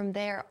 From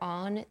there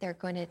on,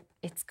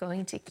 it's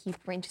going to keep,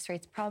 interest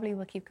rates probably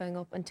will keep going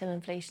up until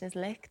inflation is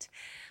licked.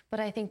 But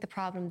I think the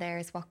problem there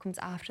is what comes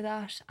after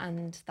that,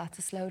 and that's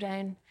a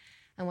slowdown.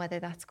 And whether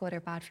that's good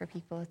or bad for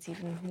people, it's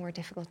even more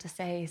difficult to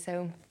say.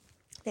 So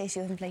the issue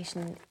of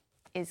inflation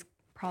is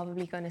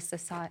probably going to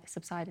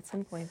subside at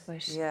some point.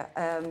 But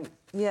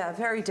yeah,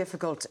 very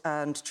difficult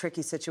and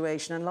tricky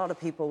situation. And a lot of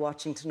people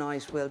watching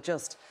tonight will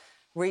just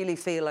really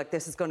feel like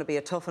this is going to be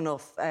a tough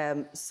enough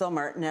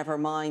summer, never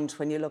mind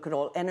when you look at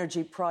all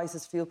energy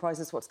prices, fuel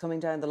prices, what's coming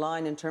down the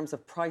line in terms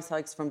of price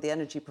hikes from the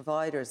energy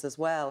providers as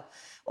well.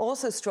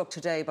 Also struck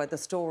today by the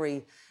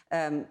story,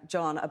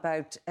 John,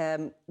 about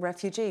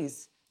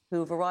refugees who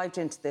have arrived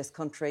into this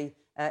country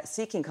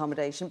seeking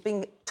accommodation,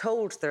 being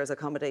told there's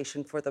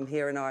accommodation for them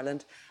here in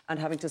Ireland, and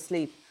having to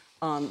sleep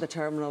on the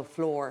terminal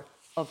floor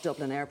of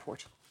Dublin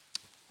Airport.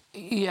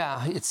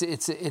 Yeah,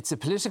 it's a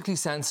politically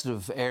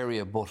sensitive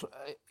area, but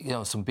you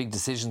know, some big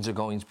decisions are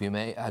going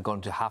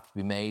to have to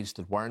be made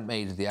that weren't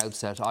made at the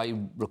outset. I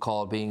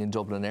recall being in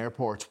Dublin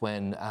Airport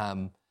when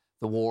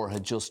the war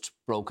had just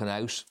broken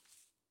out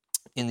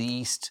in the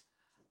east,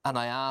 and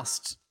I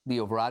asked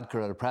Leo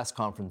Varadkar at a press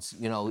conference,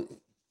 you know,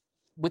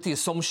 with the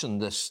assumption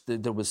that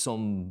there was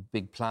some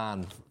big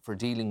plan for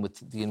dealing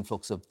with the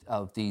influx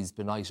of these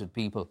benighted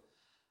people,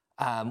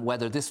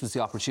 whether this was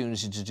the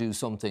opportunity to do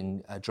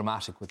something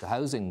dramatic with the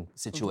housing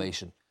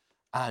situation.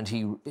 Mm-hmm. And he,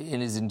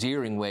 in his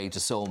endearing way to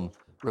some,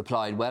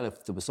 replied, well,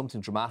 if there was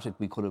something dramatic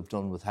we could have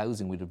done with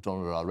housing, we'd have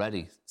done it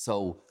already.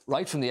 So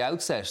right from the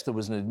outset, there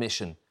was an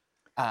admission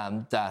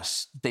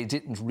that they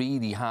didn't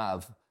really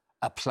have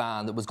a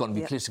plan that was going to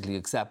be politically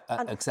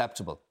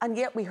acceptable. And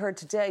yet we heard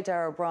today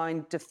Darragh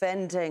O'Brien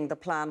defending the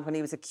plan when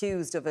he was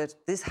accused of it,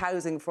 this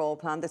housing for all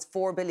plan, this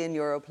 €4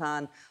 billion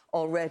plan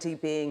already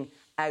being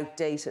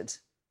outdated.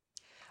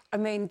 I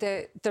mean,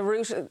 the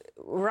route,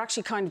 we're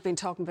actually kind of been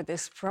talking about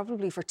this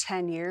probably for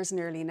 10 years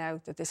nearly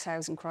now, that this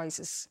housing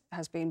crisis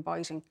has been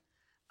biting.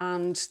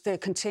 And the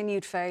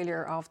continued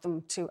failure of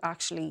them to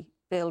actually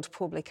build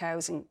public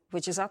housing,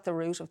 which is at the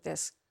root of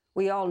this.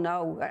 We all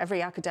know,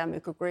 every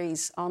academic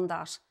agrees on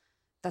that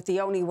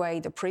the only way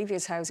the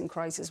previous housing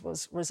crisis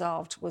was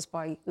resolved was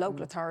by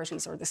local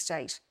authorities or the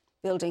state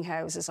building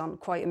houses on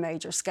quite a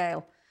major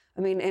scale.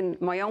 I mean, in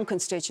my own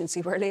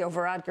constituency, where Leo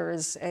Varadkar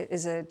is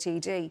a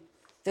TD,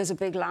 there's a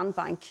big land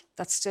bank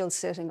that's still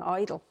sitting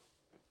idle,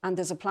 and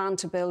there's a plan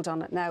to build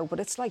on it now, but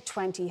it's like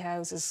 20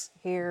 houses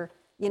here,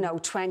 you know,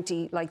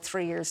 20 like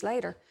 3 years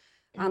later.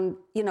 And,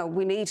 you know,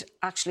 we need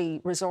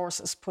actually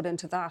resources put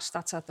into that.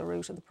 That's at the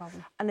root of the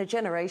problem. And a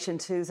generation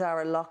too,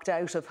 Zara, locked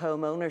out of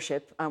home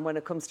ownership. And when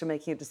it comes to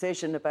making a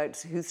decision about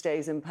who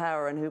stays in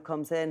power and who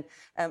comes in,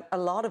 a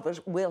lot of it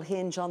will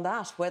hinge on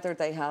that, whether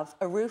they have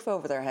a roof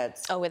over their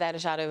heads. Oh, without a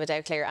shadow of a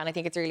doubt, Claire. And I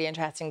think it's really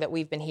interesting that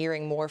we've been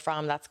hearing more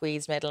from that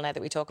squeezed middle now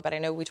that we talk about. I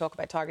know we talk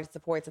about targeted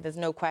support, so there's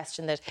no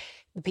question that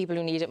the people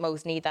who need it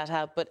most need that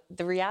help. But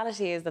the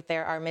reality is that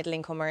there are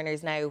middle-income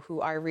earners now who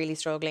are really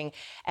struggling.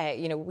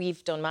 You know,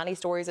 we've done many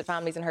stories with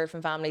families and heard from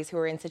families who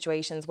are in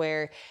situations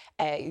where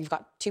you've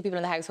got two people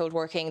in the household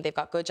working, they've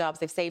got good jobs,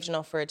 they've saved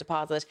enough for a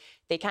deposit,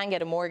 they can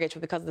get a mortgage,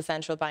 but because of the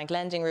central bank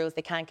lending rules,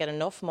 they can't get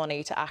enough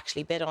money to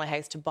actually bid on a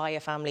house to buy a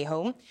family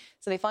home.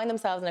 So they find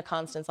themselves in a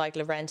constant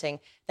cycle of renting.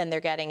 Then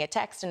they're getting a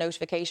text, a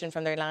notification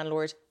from their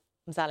landlord,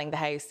 I'm selling the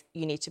house,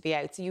 you need to be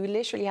out. So you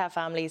literally have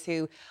families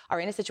who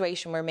are in a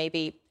situation where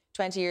maybe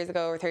 20 years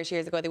ago or 30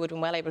 years ago they would have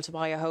been well able to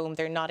buy a home.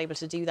 They're not able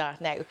to do that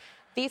now.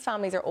 These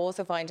families are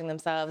also finding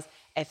themselves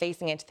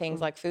facing into things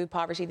like food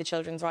poverty. The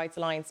Children's Rights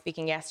Alliance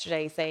speaking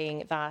yesterday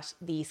saying that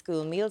the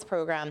school meals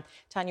programme,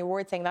 Tanya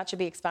Ward saying that should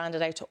be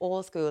expanded out to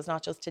all schools,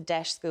 not just to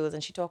DEIS schools.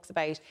 And she talks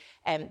about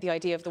the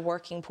idea of the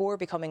working poor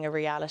becoming a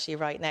reality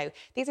right now.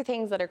 These are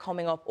things that are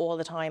coming up all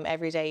the time,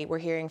 every day. We're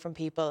hearing from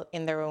people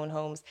in their own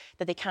homes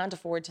that they can't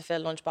afford to fill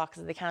lunch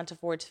boxes, they can't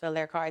afford to fill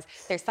their cars.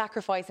 They're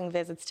sacrificing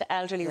visits to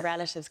elderly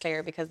relatives,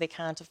 Claire, because they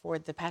can't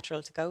afford the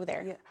petrol to go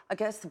there. Yeah. I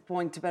guess the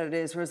point about it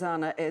is,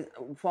 Rosanna, is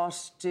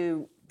what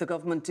do the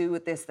government do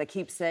with this? They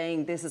keep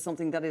saying this is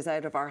something that is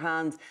out of our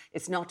hands.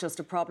 It's not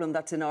just a problem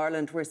that's in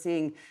Ireland. We're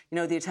seeing, you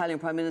know, the Italian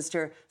Prime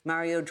Minister,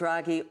 Mario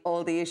Draghi,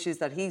 all the issues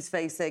that he's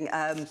facing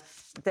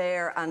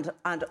there, and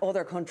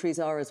other countries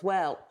are as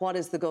well. What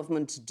is the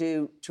government to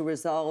do to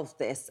resolve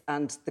this,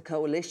 and the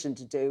coalition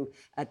to do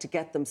to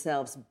get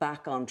themselves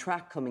back on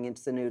track coming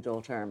into the new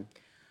Dáil term?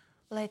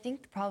 Well, I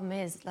think the problem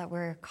is that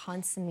we're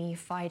constantly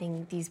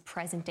fighting these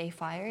present-day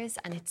fires,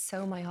 and it's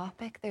so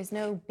myopic. There's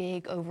no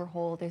big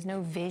overhaul. There's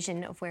no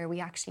vision of where we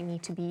actually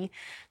need to be.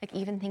 Like,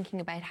 even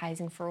thinking about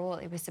Housing for All,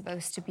 it was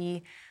supposed to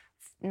be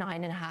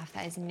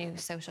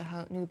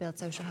 9,500 new build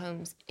social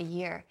homes a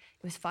year.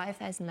 It was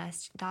 5,000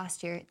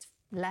 last year. It's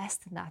less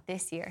than that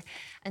this year.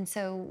 And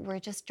so we're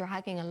just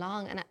dragging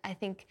along. And I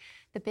think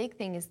the big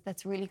thing is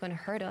that's really going to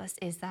hurt us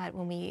is that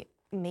when we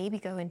maybe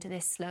go into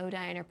this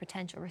slowdown or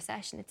potential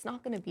recession, it's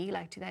not going to be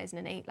like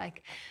 2008.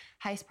 Like,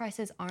 house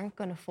prices aren't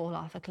going to fall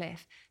off a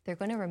cliff. They're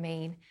going to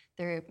remain.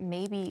 They're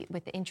maybe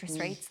with the interest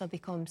rates, they'll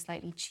become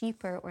slightly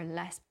cheaper or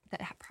less, the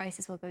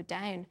prices will go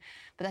down.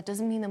 But that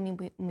doesn't mean that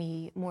we'll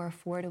be more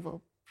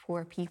affordable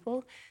for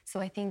people.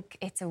 So I think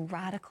it's a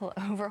radical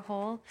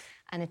overhaul,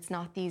 and it's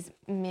not these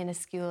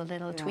minuscule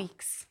little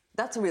tweaks.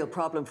 That's a real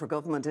problem for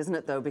government, isn't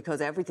it, though, because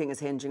everything is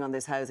hinging on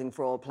this Housing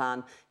for All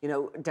plan. You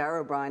know,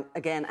 Darragh O'Brien,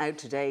 again, out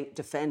today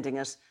defending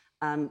it,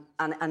 and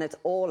it's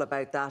all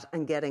about that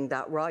and getting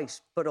that right.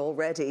 But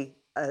already,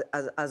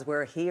 as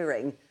we're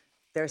hearing,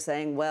 they're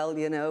saying, well,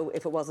 you know,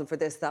 if it wasn't for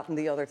this, that and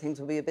the other, things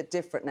would be a bit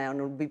different now and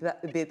it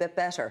would be a bit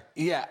better.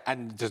 Yeah,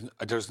 and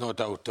there's no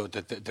doubt, though,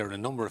 that there are a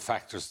number of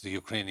factors, the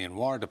Ukrainian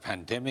war, the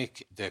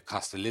pandemic, the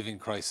cost of living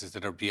crisis,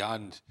 that are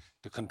beyond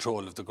the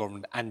control of the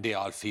government, and they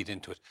all feed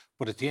into it.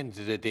 But at the end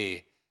of the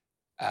day,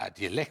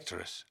 the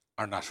electorate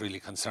are not really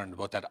concerned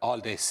about that. All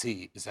they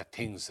see is that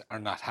things are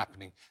not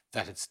happening,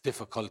 that it's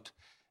difficult,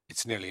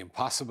 it's nearly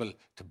impossible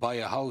to buy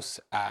a house.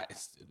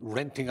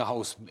 Renting a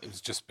house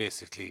is just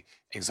basically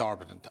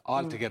exorbitant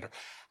altogether.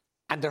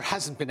 And there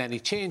hasn't been any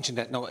change in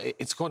that. Now,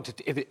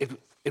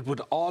 it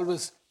would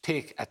always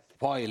take a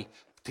while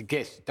to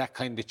get that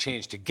kind of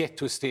change, to get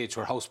to a stage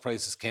where house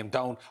prices came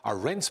down, or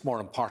rents,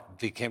 more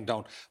importantly, came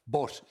down.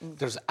 But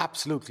there's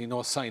absolutely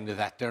no sign of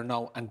that there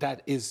now. And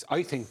that is,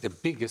 I think, the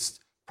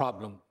biggest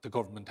problem the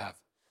government have.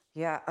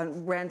 Yeah,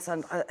 and rents,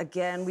 and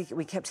again,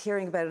 we kept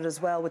hearing about it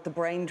as well with the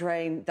brain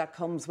drain that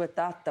comes with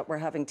that we're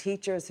having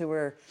teachers who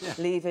are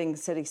leaving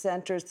city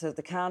centres so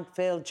they can't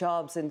fill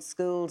jobs in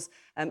schools.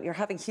 You're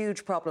having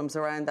huge problems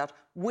around that.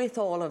 With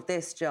all of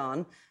this,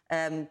 John,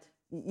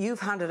 you've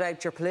handed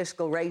out your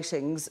political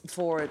ratings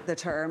for the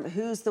term.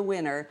 Who's the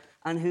winner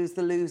and who's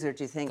the loser,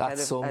 do you think?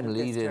 That's some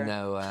lead-in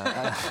now.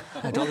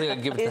 I don't think I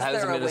can give it to the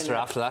Housing Minister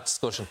after that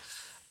discussion.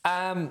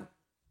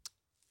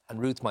 And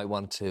Ruth might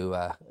want to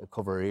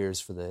cover her ears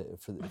for the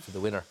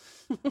winner.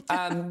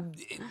 I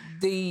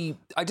did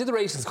the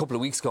ratings a couple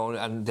of weeks ago,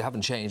 and they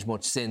haven't changed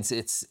much since.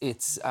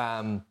 It's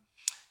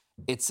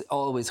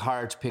always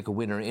hard to pick a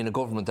winner in a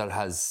government that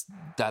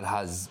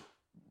has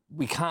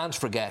we can't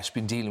forget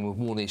been dealing with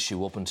one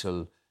issue up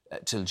until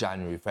till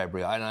January,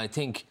 February, and I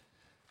think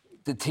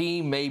the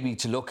team maybe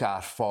to look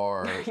at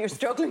for... You're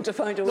struggling to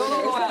find a winner.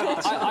 No,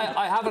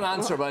 I have an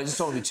answer, but I just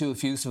don't want to be too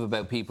effusive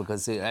about people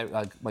because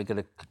I might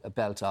get a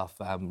belt off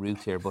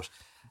Ruth here, but...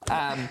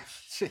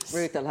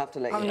 Ruth, I'll have to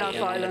let you know. I'm not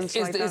violent.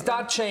 Is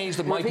that change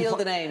that might reveal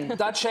the name?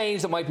 That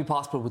change that might be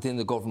possible within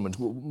the government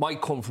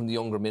might come from the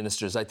younger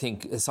ministers. I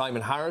think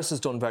Simon Harris has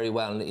done very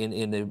well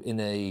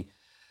in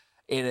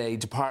a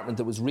department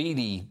that was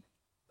really,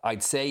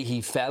 I'd say,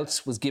 he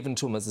felt was given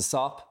to him as a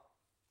sop.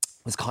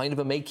 Was kind of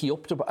a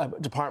makey-up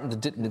department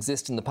that didn't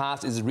exist in the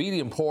past. Is a really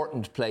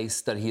important place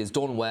that he has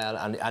done well,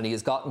 and he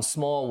has gotten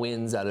small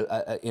wins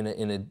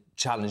in a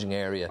challenging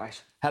area.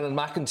 Right. Helen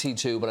McEntee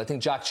too, but I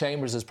think Jack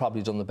Chambers has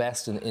probably done the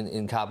best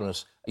in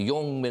Cabinet. A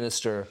young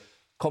minister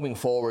coming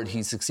forward,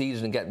 he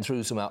succeeded in getting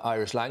through some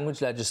Irish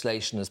language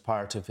legislation as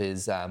part of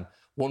his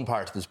one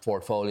part of his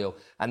portfolio,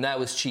 and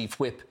now as Chief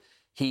Whip,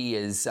 he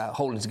is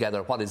holding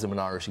together what is a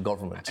minority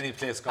government. And he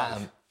plays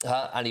golf.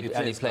 And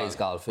he plays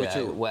golf.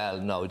 Yeah. Well,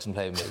 no, he didn't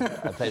play with me.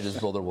 I played with his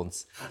brother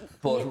once.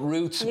 But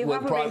Ruth... You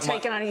haven't been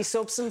taking any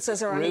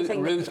substances or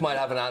anything? Ruth might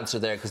have an answer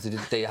there because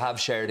they have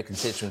shared a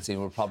constituency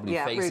and will probably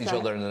face Ruth, each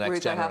other in the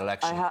next general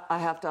election. I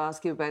have to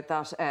ask you about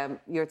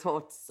that. Your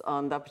thoughts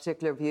on that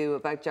particular view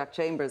about Jack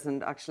Chambers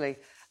and actually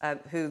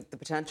who the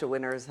potential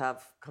winners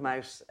have come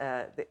out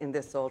in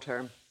this sole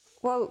term?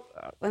 Well,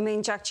 I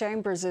mean, Jack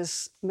Chambers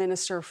is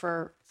Minister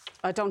for...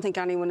 I don't think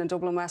anyone in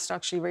Dublin West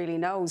actually really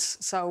knows.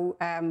 So...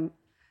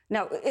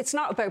 No, it's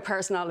not about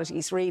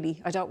personalities,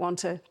 really. I don't want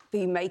to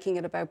be making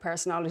it about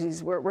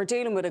personalities. We're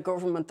dealing with a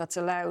government that's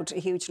allowed a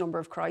huge number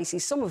of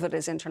crises. Some of it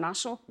is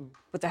international,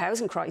 but the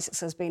housing crisis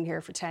has been here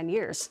for 10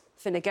 years.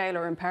 Fine Gael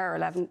are in power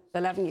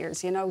 11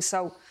 years, you know.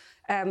 So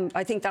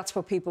I think that's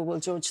what people will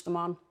judge them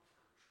on.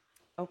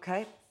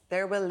 OK,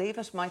 there we'll leave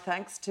it. My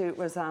thanks to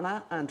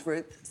Rosanna and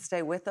Ruth.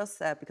 Stay with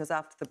us because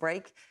after the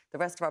break, the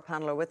rest of our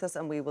panel are with us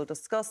and we will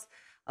discuss,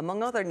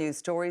 among other news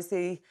stories,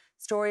 the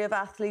story of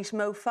athlete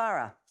Mo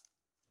Farah.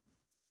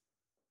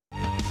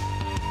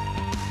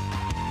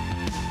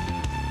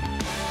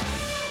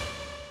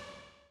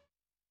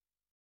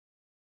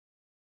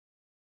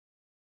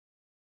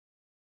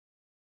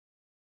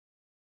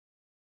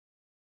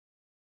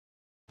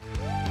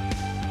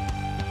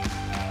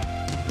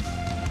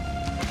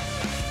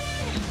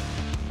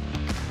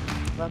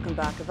 Welcome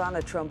back.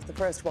 Ivana Trump, the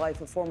first wife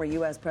of former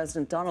US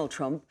President Donald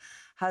Trump,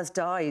 has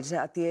died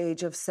at the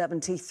age of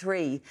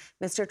 73.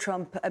 Mr.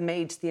 Trump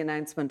made the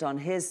announcement on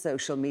his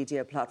social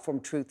media platform,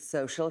 Truth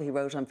Social. He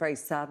wrote, "I'm very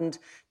saddened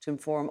to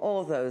inform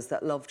all those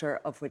that loved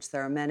her, of which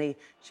there are many.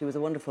 She was a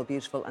wonderful,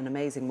 beautiful and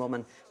amazing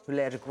woman who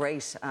led a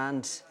great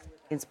and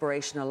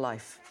inspirational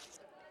life."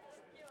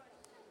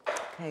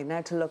 Okay,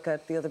 now to look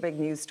at the other big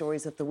news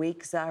stories of the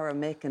week. Zara,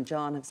 Mick and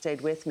John have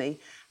stayed with me,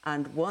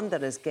 and one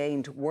that has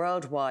gained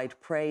worldwide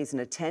praise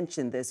and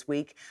attention this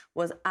week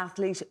was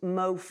athlete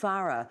Mo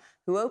Farah,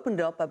 who opened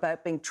up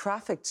about being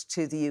trafficked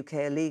to the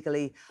UK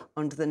illegally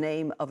under the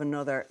name of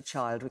another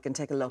child. We can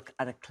take a look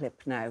at a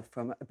clip now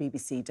from a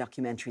BBC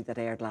documentary that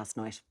aired last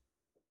night.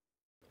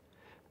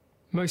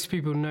 Most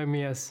people know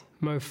me as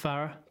Mo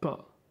Farah,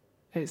 but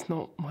it's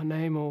not my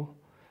name, or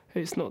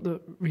it's not the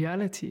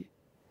reality.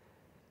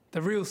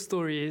 The real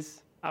story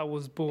is I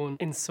was born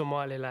in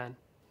Somaliland,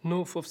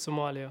 north of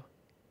Somalia,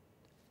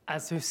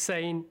 as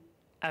Hussein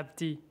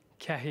Abdi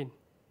Kahin.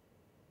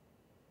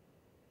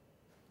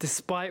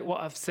 Despite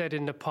what I've said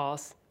in the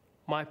past,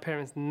 my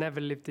parents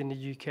never lived in the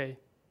UK.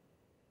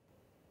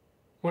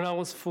 When I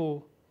was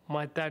 4,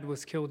 my dad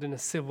was killed in a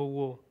civil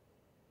war.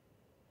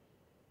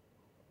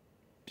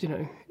 You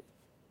know,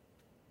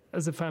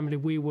 as a family,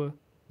 we were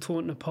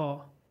torn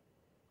apart.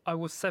 I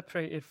was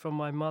separated from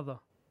my mother,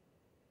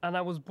 and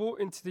I was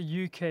brought into the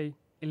UK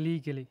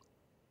illegally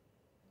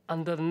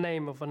under the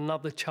name of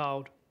another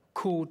child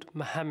called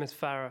Mohammed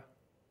Farah.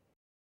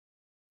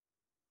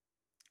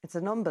 It's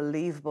an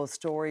unbelievable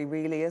story,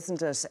 really,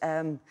 isn't it?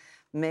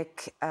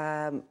 Mick,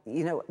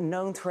 you know,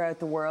 known throughout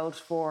the world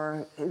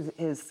for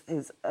his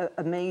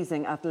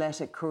amazing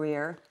athletic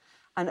career,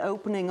 and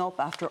opening up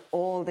after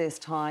all this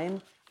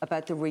time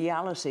about the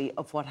reality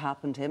of what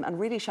happened to him and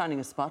really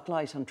shining a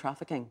spotlight on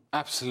trafficking.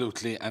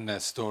 Absolutely, and a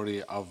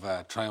story of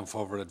triumph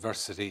over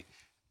adversity,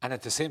 and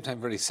at the same time,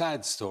 very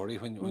sad story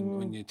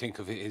when you think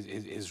of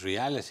his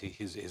reality,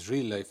 his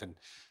real life. And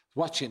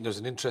watching, there's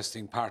an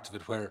interesting part of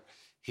it where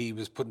he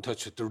was put in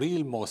touch with the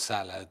real Mo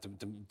Salah,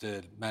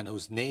 the man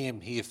whose name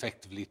he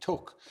effectively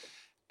took.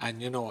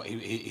 And, you know,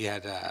 he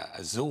had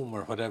a Zoom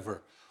or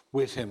whatever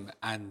with him,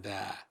 and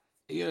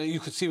you know, you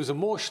could see he was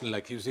emotional,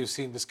 like he was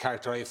seeing this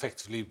character, I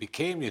effectively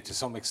became you, to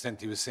some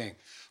extent, he was saying.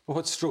 But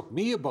what struck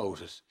me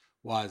about it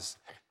was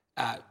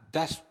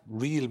that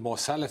real Mo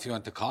Salah, if you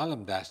want to call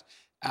him that,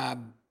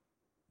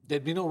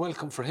 there'd be no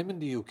welcome for him in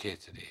the UK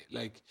today.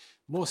 Like,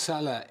 Mo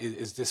Salah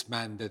is this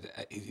man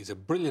that he's a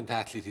brilliant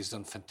athlete, he's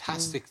done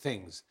fantastic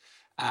things,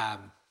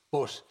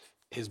 but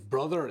his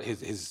brother,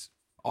 his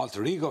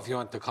alter ego, if you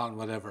want to call him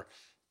whatever,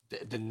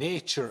 the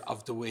nature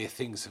of the way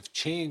things have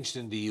changed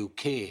in the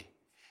UK,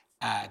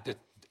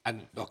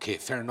 and okay,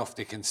 fair enough,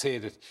 they can say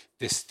that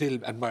they still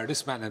admire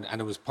this man, and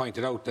it was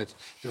pointed out that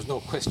there's no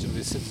question of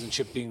his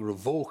citizenship being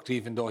revoked,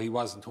 even though he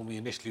wasn't whom he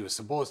initially was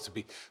supposed to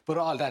be. But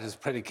all that is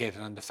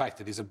predicated on the fact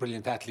that he's a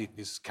brilliant athlete and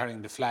he's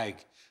carrying the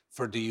flag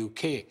for the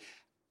UK.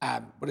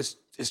 But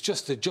it's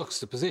just a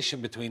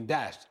juxtaposition between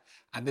that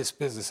and this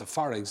business of,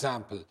 for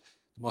example, the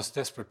most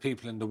desperate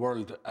people in the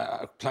world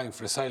applying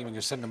for asylum, and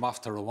you're sending them off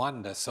to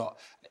Rwanda. So,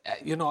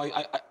 you know,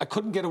 I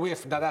couldn't get away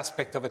from that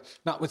aspect of it.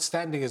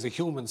 Notwithstanding as a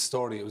human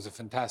story, it was a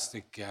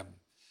fantastic,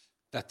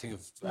 that thing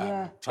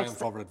of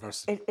triumph over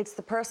adversity. It's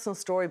the personal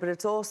story, but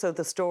it's also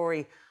the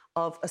story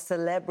of a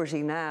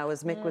celebrity now.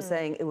 As Mick was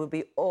saying, it would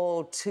be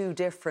all too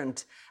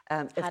different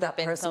if that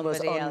person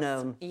was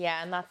unknown.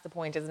 Yeah, and that's the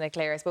point, isn't it,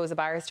 Claire? I suppose a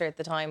barrister at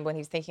the time, when he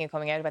was thinking of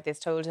coming out about this,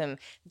 told him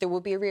there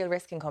would be a real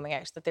risk in coming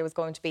out, that there was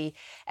going to be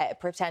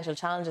potential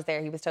challenges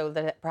there. He was told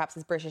that perhaps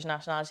his British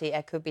nationality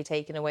could be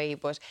taken away,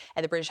 but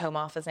the British Home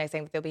Office now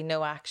saying that there'll be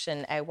no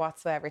action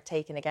whatsoever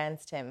taken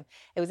against him.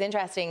 It was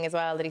interesting as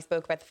well that he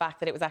spoke about the fact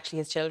that it was actually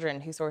his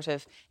children who sort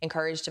of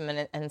encouraged him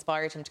and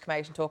inspired him to come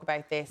out and talk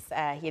about this.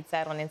 He had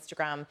said on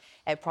Instagram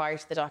prior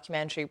to the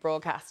documentary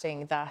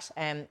broadcasting that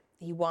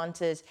he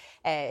wanted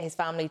his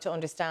family to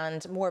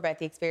understand more about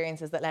the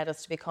experiences that led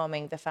us to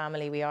becoming the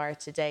family we are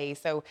today.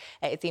 So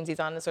it seems he's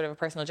on a sort of a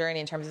personal journey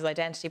in terms of his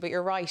identity. But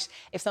you're right,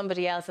 if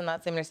somebody else in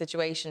that similar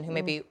situation who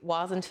maybe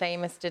wasn't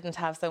famous, didn't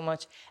have so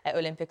much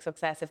Olympic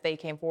success, if they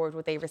came forward,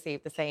 would they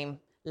receive the same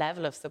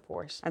level of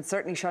support? And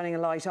certainly shining a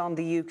light on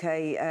the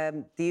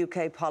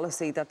UK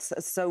policy that's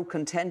so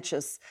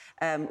contentious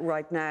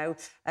right now.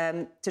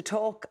 To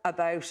talk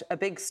about a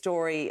big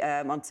story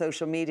on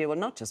social media, well,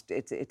 not just,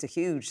 it's a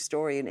huge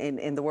story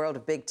in the world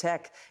of big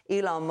tech.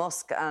 Elon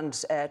Musk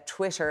and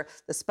Twitter,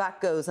 the spat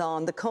goes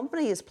on. The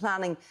company is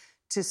planning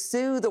to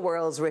sue the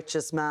world's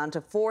richest man to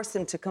force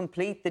him to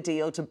complete the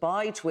deal to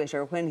buy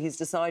Twitter when he's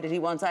decided he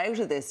wants out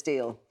of this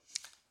deal.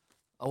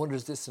 I wonder,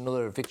 is this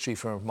another victory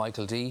for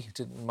Michael D?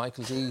 Didn't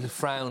Michael D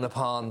frown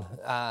upon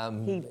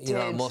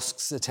Elon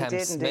Musk's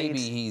attempts?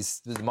 Maybe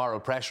the moral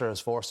pressure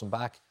has forced him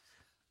back.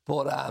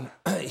 But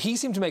he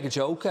seemed to make a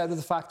joke out of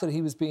the fact that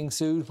he was being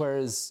sued,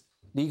 whereas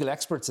legal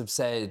experts have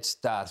said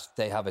that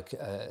they have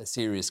a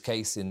serious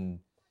case in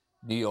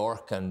New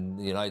York and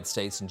the United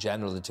States in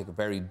general. They take a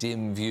very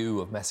dim view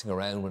of messing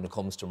around when it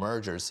comes to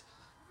mergers.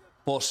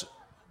 But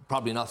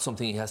probably not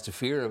something he has to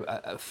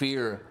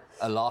fear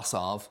a loss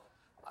of.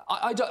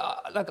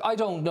 I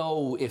don't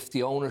know if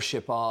the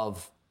ownership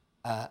of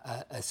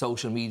a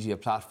social media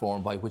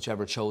platform by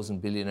whichever chosen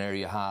billionaire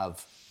you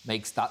have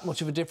makes that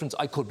much of a difference.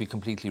 I could be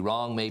completely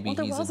wrong. Maybe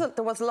there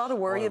was a lot of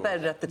worry about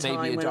it at the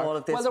time when all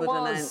of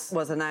this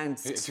was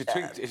announced. If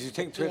you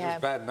think Twitter's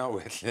bad now,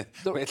 wait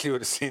till you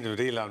would have seen it with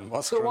Elon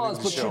Musk. There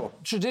was,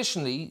 but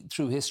traditionally,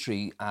 through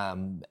history,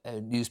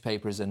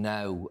 newspapers and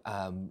now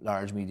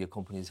large media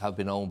companies have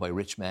been owned by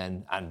rich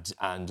men,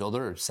 and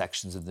other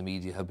sections of the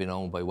media have been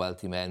owned by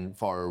wealthy men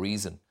for a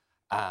reason.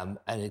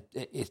 And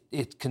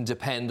it can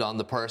depend on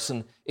the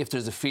person. If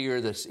there's a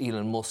fear that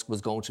Elon Musk was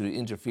going to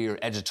interfere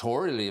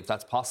editorially, if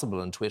that's possible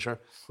on Twitter,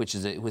 which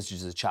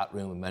is a chat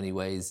room in many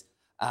ways,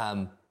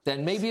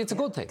 then maybe it's a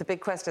good thing. The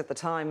big question at the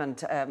time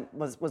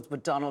was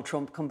would Donald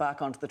Trump come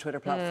back onto the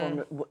Twitter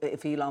platform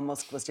if Elon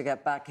Musk was to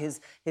get back his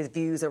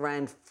views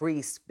around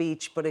free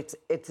speech? But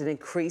it's an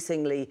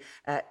increasingly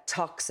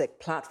toxic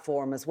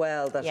platform as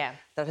well that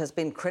has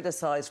been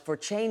criticised for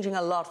changing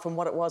a lot from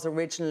what it was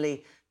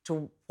originally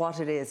to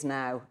what it is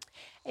now.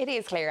 It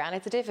is clear, and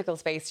it's a difficult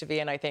space to be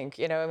in, I think.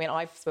 You know, I mean,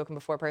 I've spoken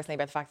before personally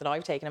about the fact that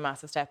I've taken a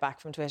massive step back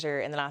from Twitter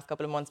in the last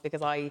couple of months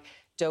because I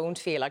don't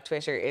feel like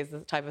Twitter is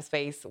the type of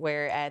space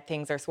where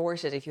things are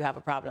sorted if you have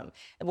a problem.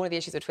 And one of the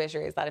issues with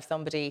Twitter is that if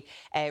somebody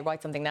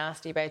writes something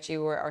nasty about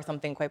you or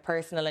something quite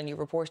personal and you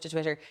report to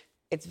Twitter,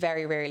 it's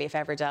very rarely, if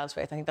ever, dealt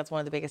with. I think that's one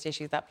of the biggest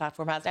issues that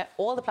platform has. Now,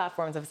 all the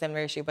platforms have a similar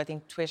issue, but I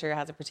think Twitter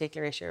has a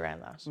particular issue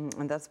around that.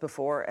 And that's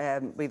before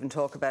we even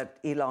talk about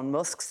Elon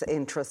Musk's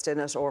interest in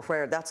it or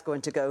where that's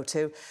going to go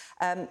to.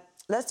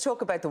 Let's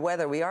talk about the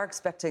weather. We are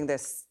expecting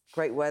this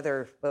great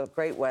weather,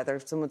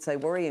 some would say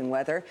worrying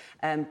weather,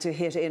 to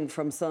hit in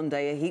from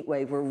Sunday, a heat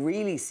wave. We're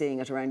really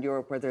seeing it around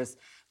Europe where there's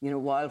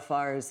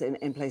wildfires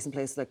in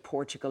places like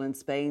Portugal and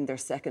Spain, their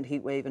second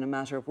heat wave in a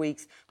matter of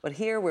weeks. But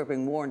here we're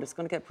being warned it's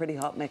going to get pretty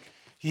hot, Mick.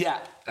 Yeah,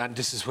 and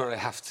this is where I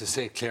have to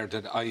say, Claire,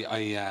 that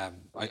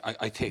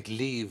I take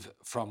leave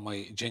from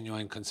my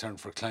genuine concern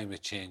for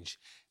climate change.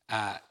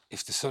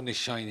 If the sun is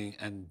shining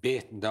and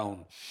bating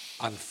down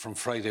from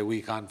Friday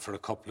week on for a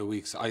couple of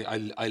weeks,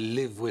 I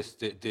live with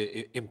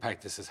the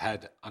impact this has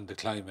had on the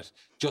climate.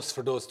 Just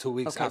for those 2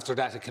 weeks. Okay. After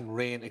that, it can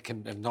rain, it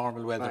can have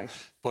normal weather. Right.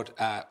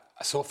 But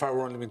so far,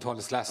 we're only been told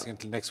it's lasting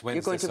until next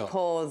Wednesday. You're going to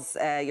pause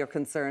your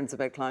concerns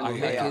about climate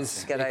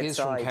change. It is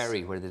from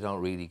Kerry, where they don't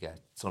really get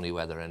sunny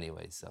weather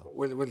anyway. So,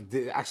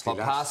 actually,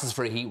 what passes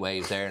for a heat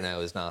wave there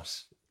now is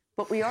not.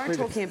 But we are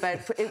talking about,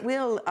 it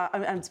will,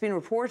 and it's been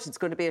reported, it's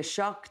going to be a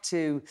shock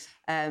to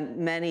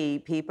many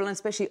people, and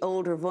especially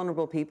older,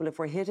 vulnerable people, if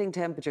we're hitting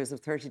temperatures of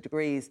 30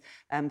 degrees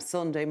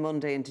Sunday,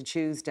 Monday into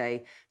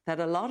Tuesday, that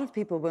a lot of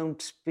people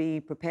won't be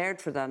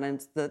prepared for that.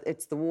 And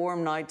it's the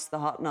warm nights, the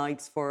hot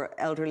nights for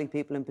elderly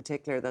people in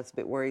particular that's a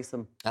bit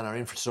worrisome. And our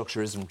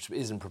infrastructure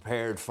isn't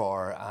prepared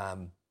for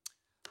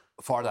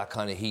that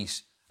kind of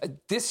heat.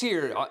 This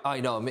year,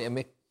 I know,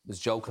 Mick was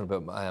joking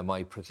about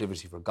my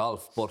proclivity for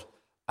golf, but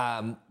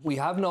we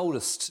have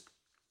noticed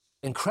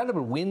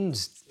incredible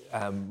wind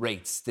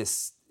rates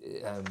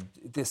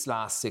this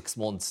last 6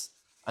 months.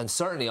 And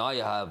certainly I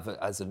have,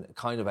 as a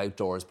kind of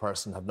outdoors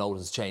person, have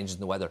noticed changes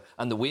in the weather.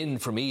 And the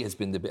wind, for me, has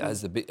been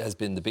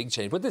the big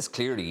change. But this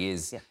clearly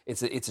is. Yeah.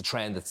 It's a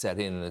trend that's set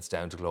in, and it's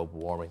down to global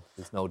warming.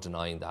 There's no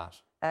denying that.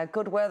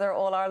 Good weather,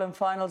 All-Ireland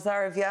final.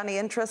 Zara, have you any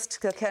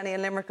interest? Kilkenny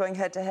and Limerick going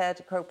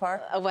head-to-head at Croke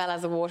Park? Well,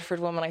 as a Waterford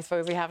woman, I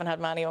suppose we haven't had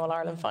many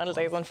All-Ireland final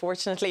days,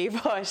 unfortunately.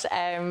 But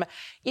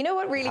you know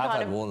what really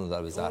kind of... had one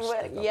that was that.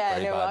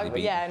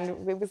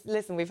 And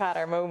listen, we've had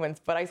our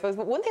moments. But I suppose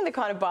one thing that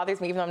kind of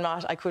bothers me, even though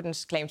I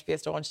couldn't claim to be a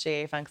staunch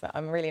GAA fan, because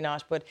I'm really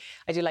not, but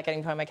I do like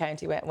getting behind my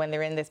county when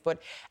they're in this. But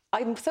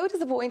I'm so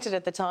disappointed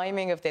at the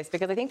timing of this,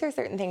 because I think there's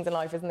certain things in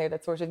life, isn't there,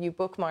 that sort of you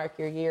bookmark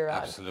your year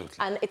on. Absolutely.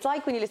 And it's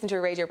like when you listen to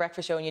a radio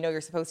breakfast show and you know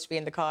you're supposed to be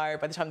in the car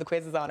by the time the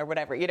quiz is on or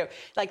whatever,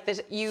 like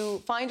that you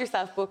find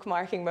yourself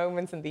bookmarking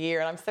moments in the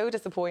year. And I'm so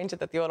disappointed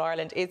that the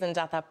All-Ireland isn't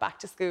at that back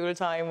to school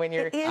time when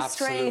you're... It is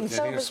strange.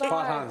 So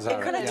bizarre.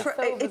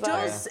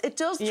 It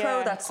does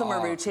throw that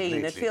summer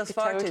routine. Completely. It feels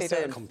far too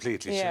soon.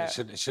 Completely. Yeah.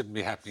 It shouldn't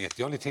be happening yet.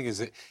 The only thing is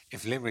that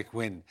if Limerick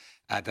win,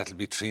 that'll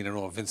be 3 in a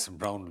row. Vincent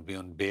Brown will be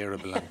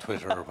unbearable on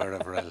Twitter or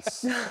wherever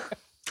else.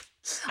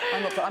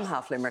 I'm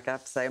half Limerick, I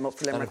have to say. I'm up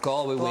for Limerick. And if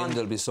Galway win,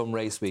 there'll be some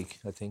race week,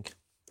 I think.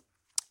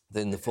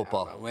 Then the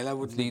football. Well, I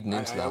wouldn't leading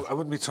into that. I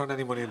wouldn't be throwing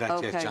any money in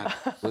that yet, John.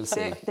 We'll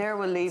see. There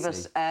we'll leave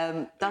it.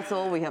 That's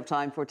all we have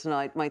time for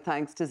tonight. My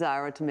thanks to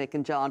Zara, to Mick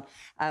and John,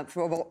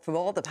 from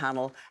all the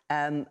panel,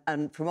 and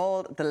from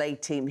all the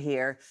late team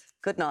here.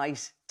 Good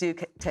night. Do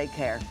take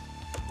care.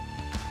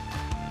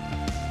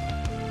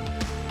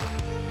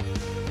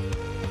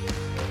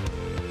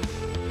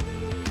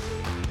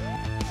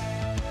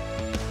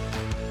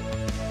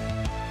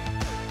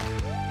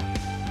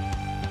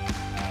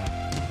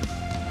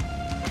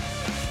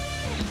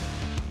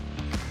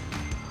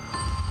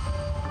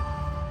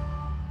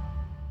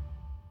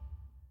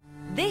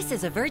 This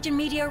is a Virgin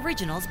Media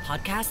Originals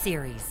podcast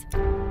series.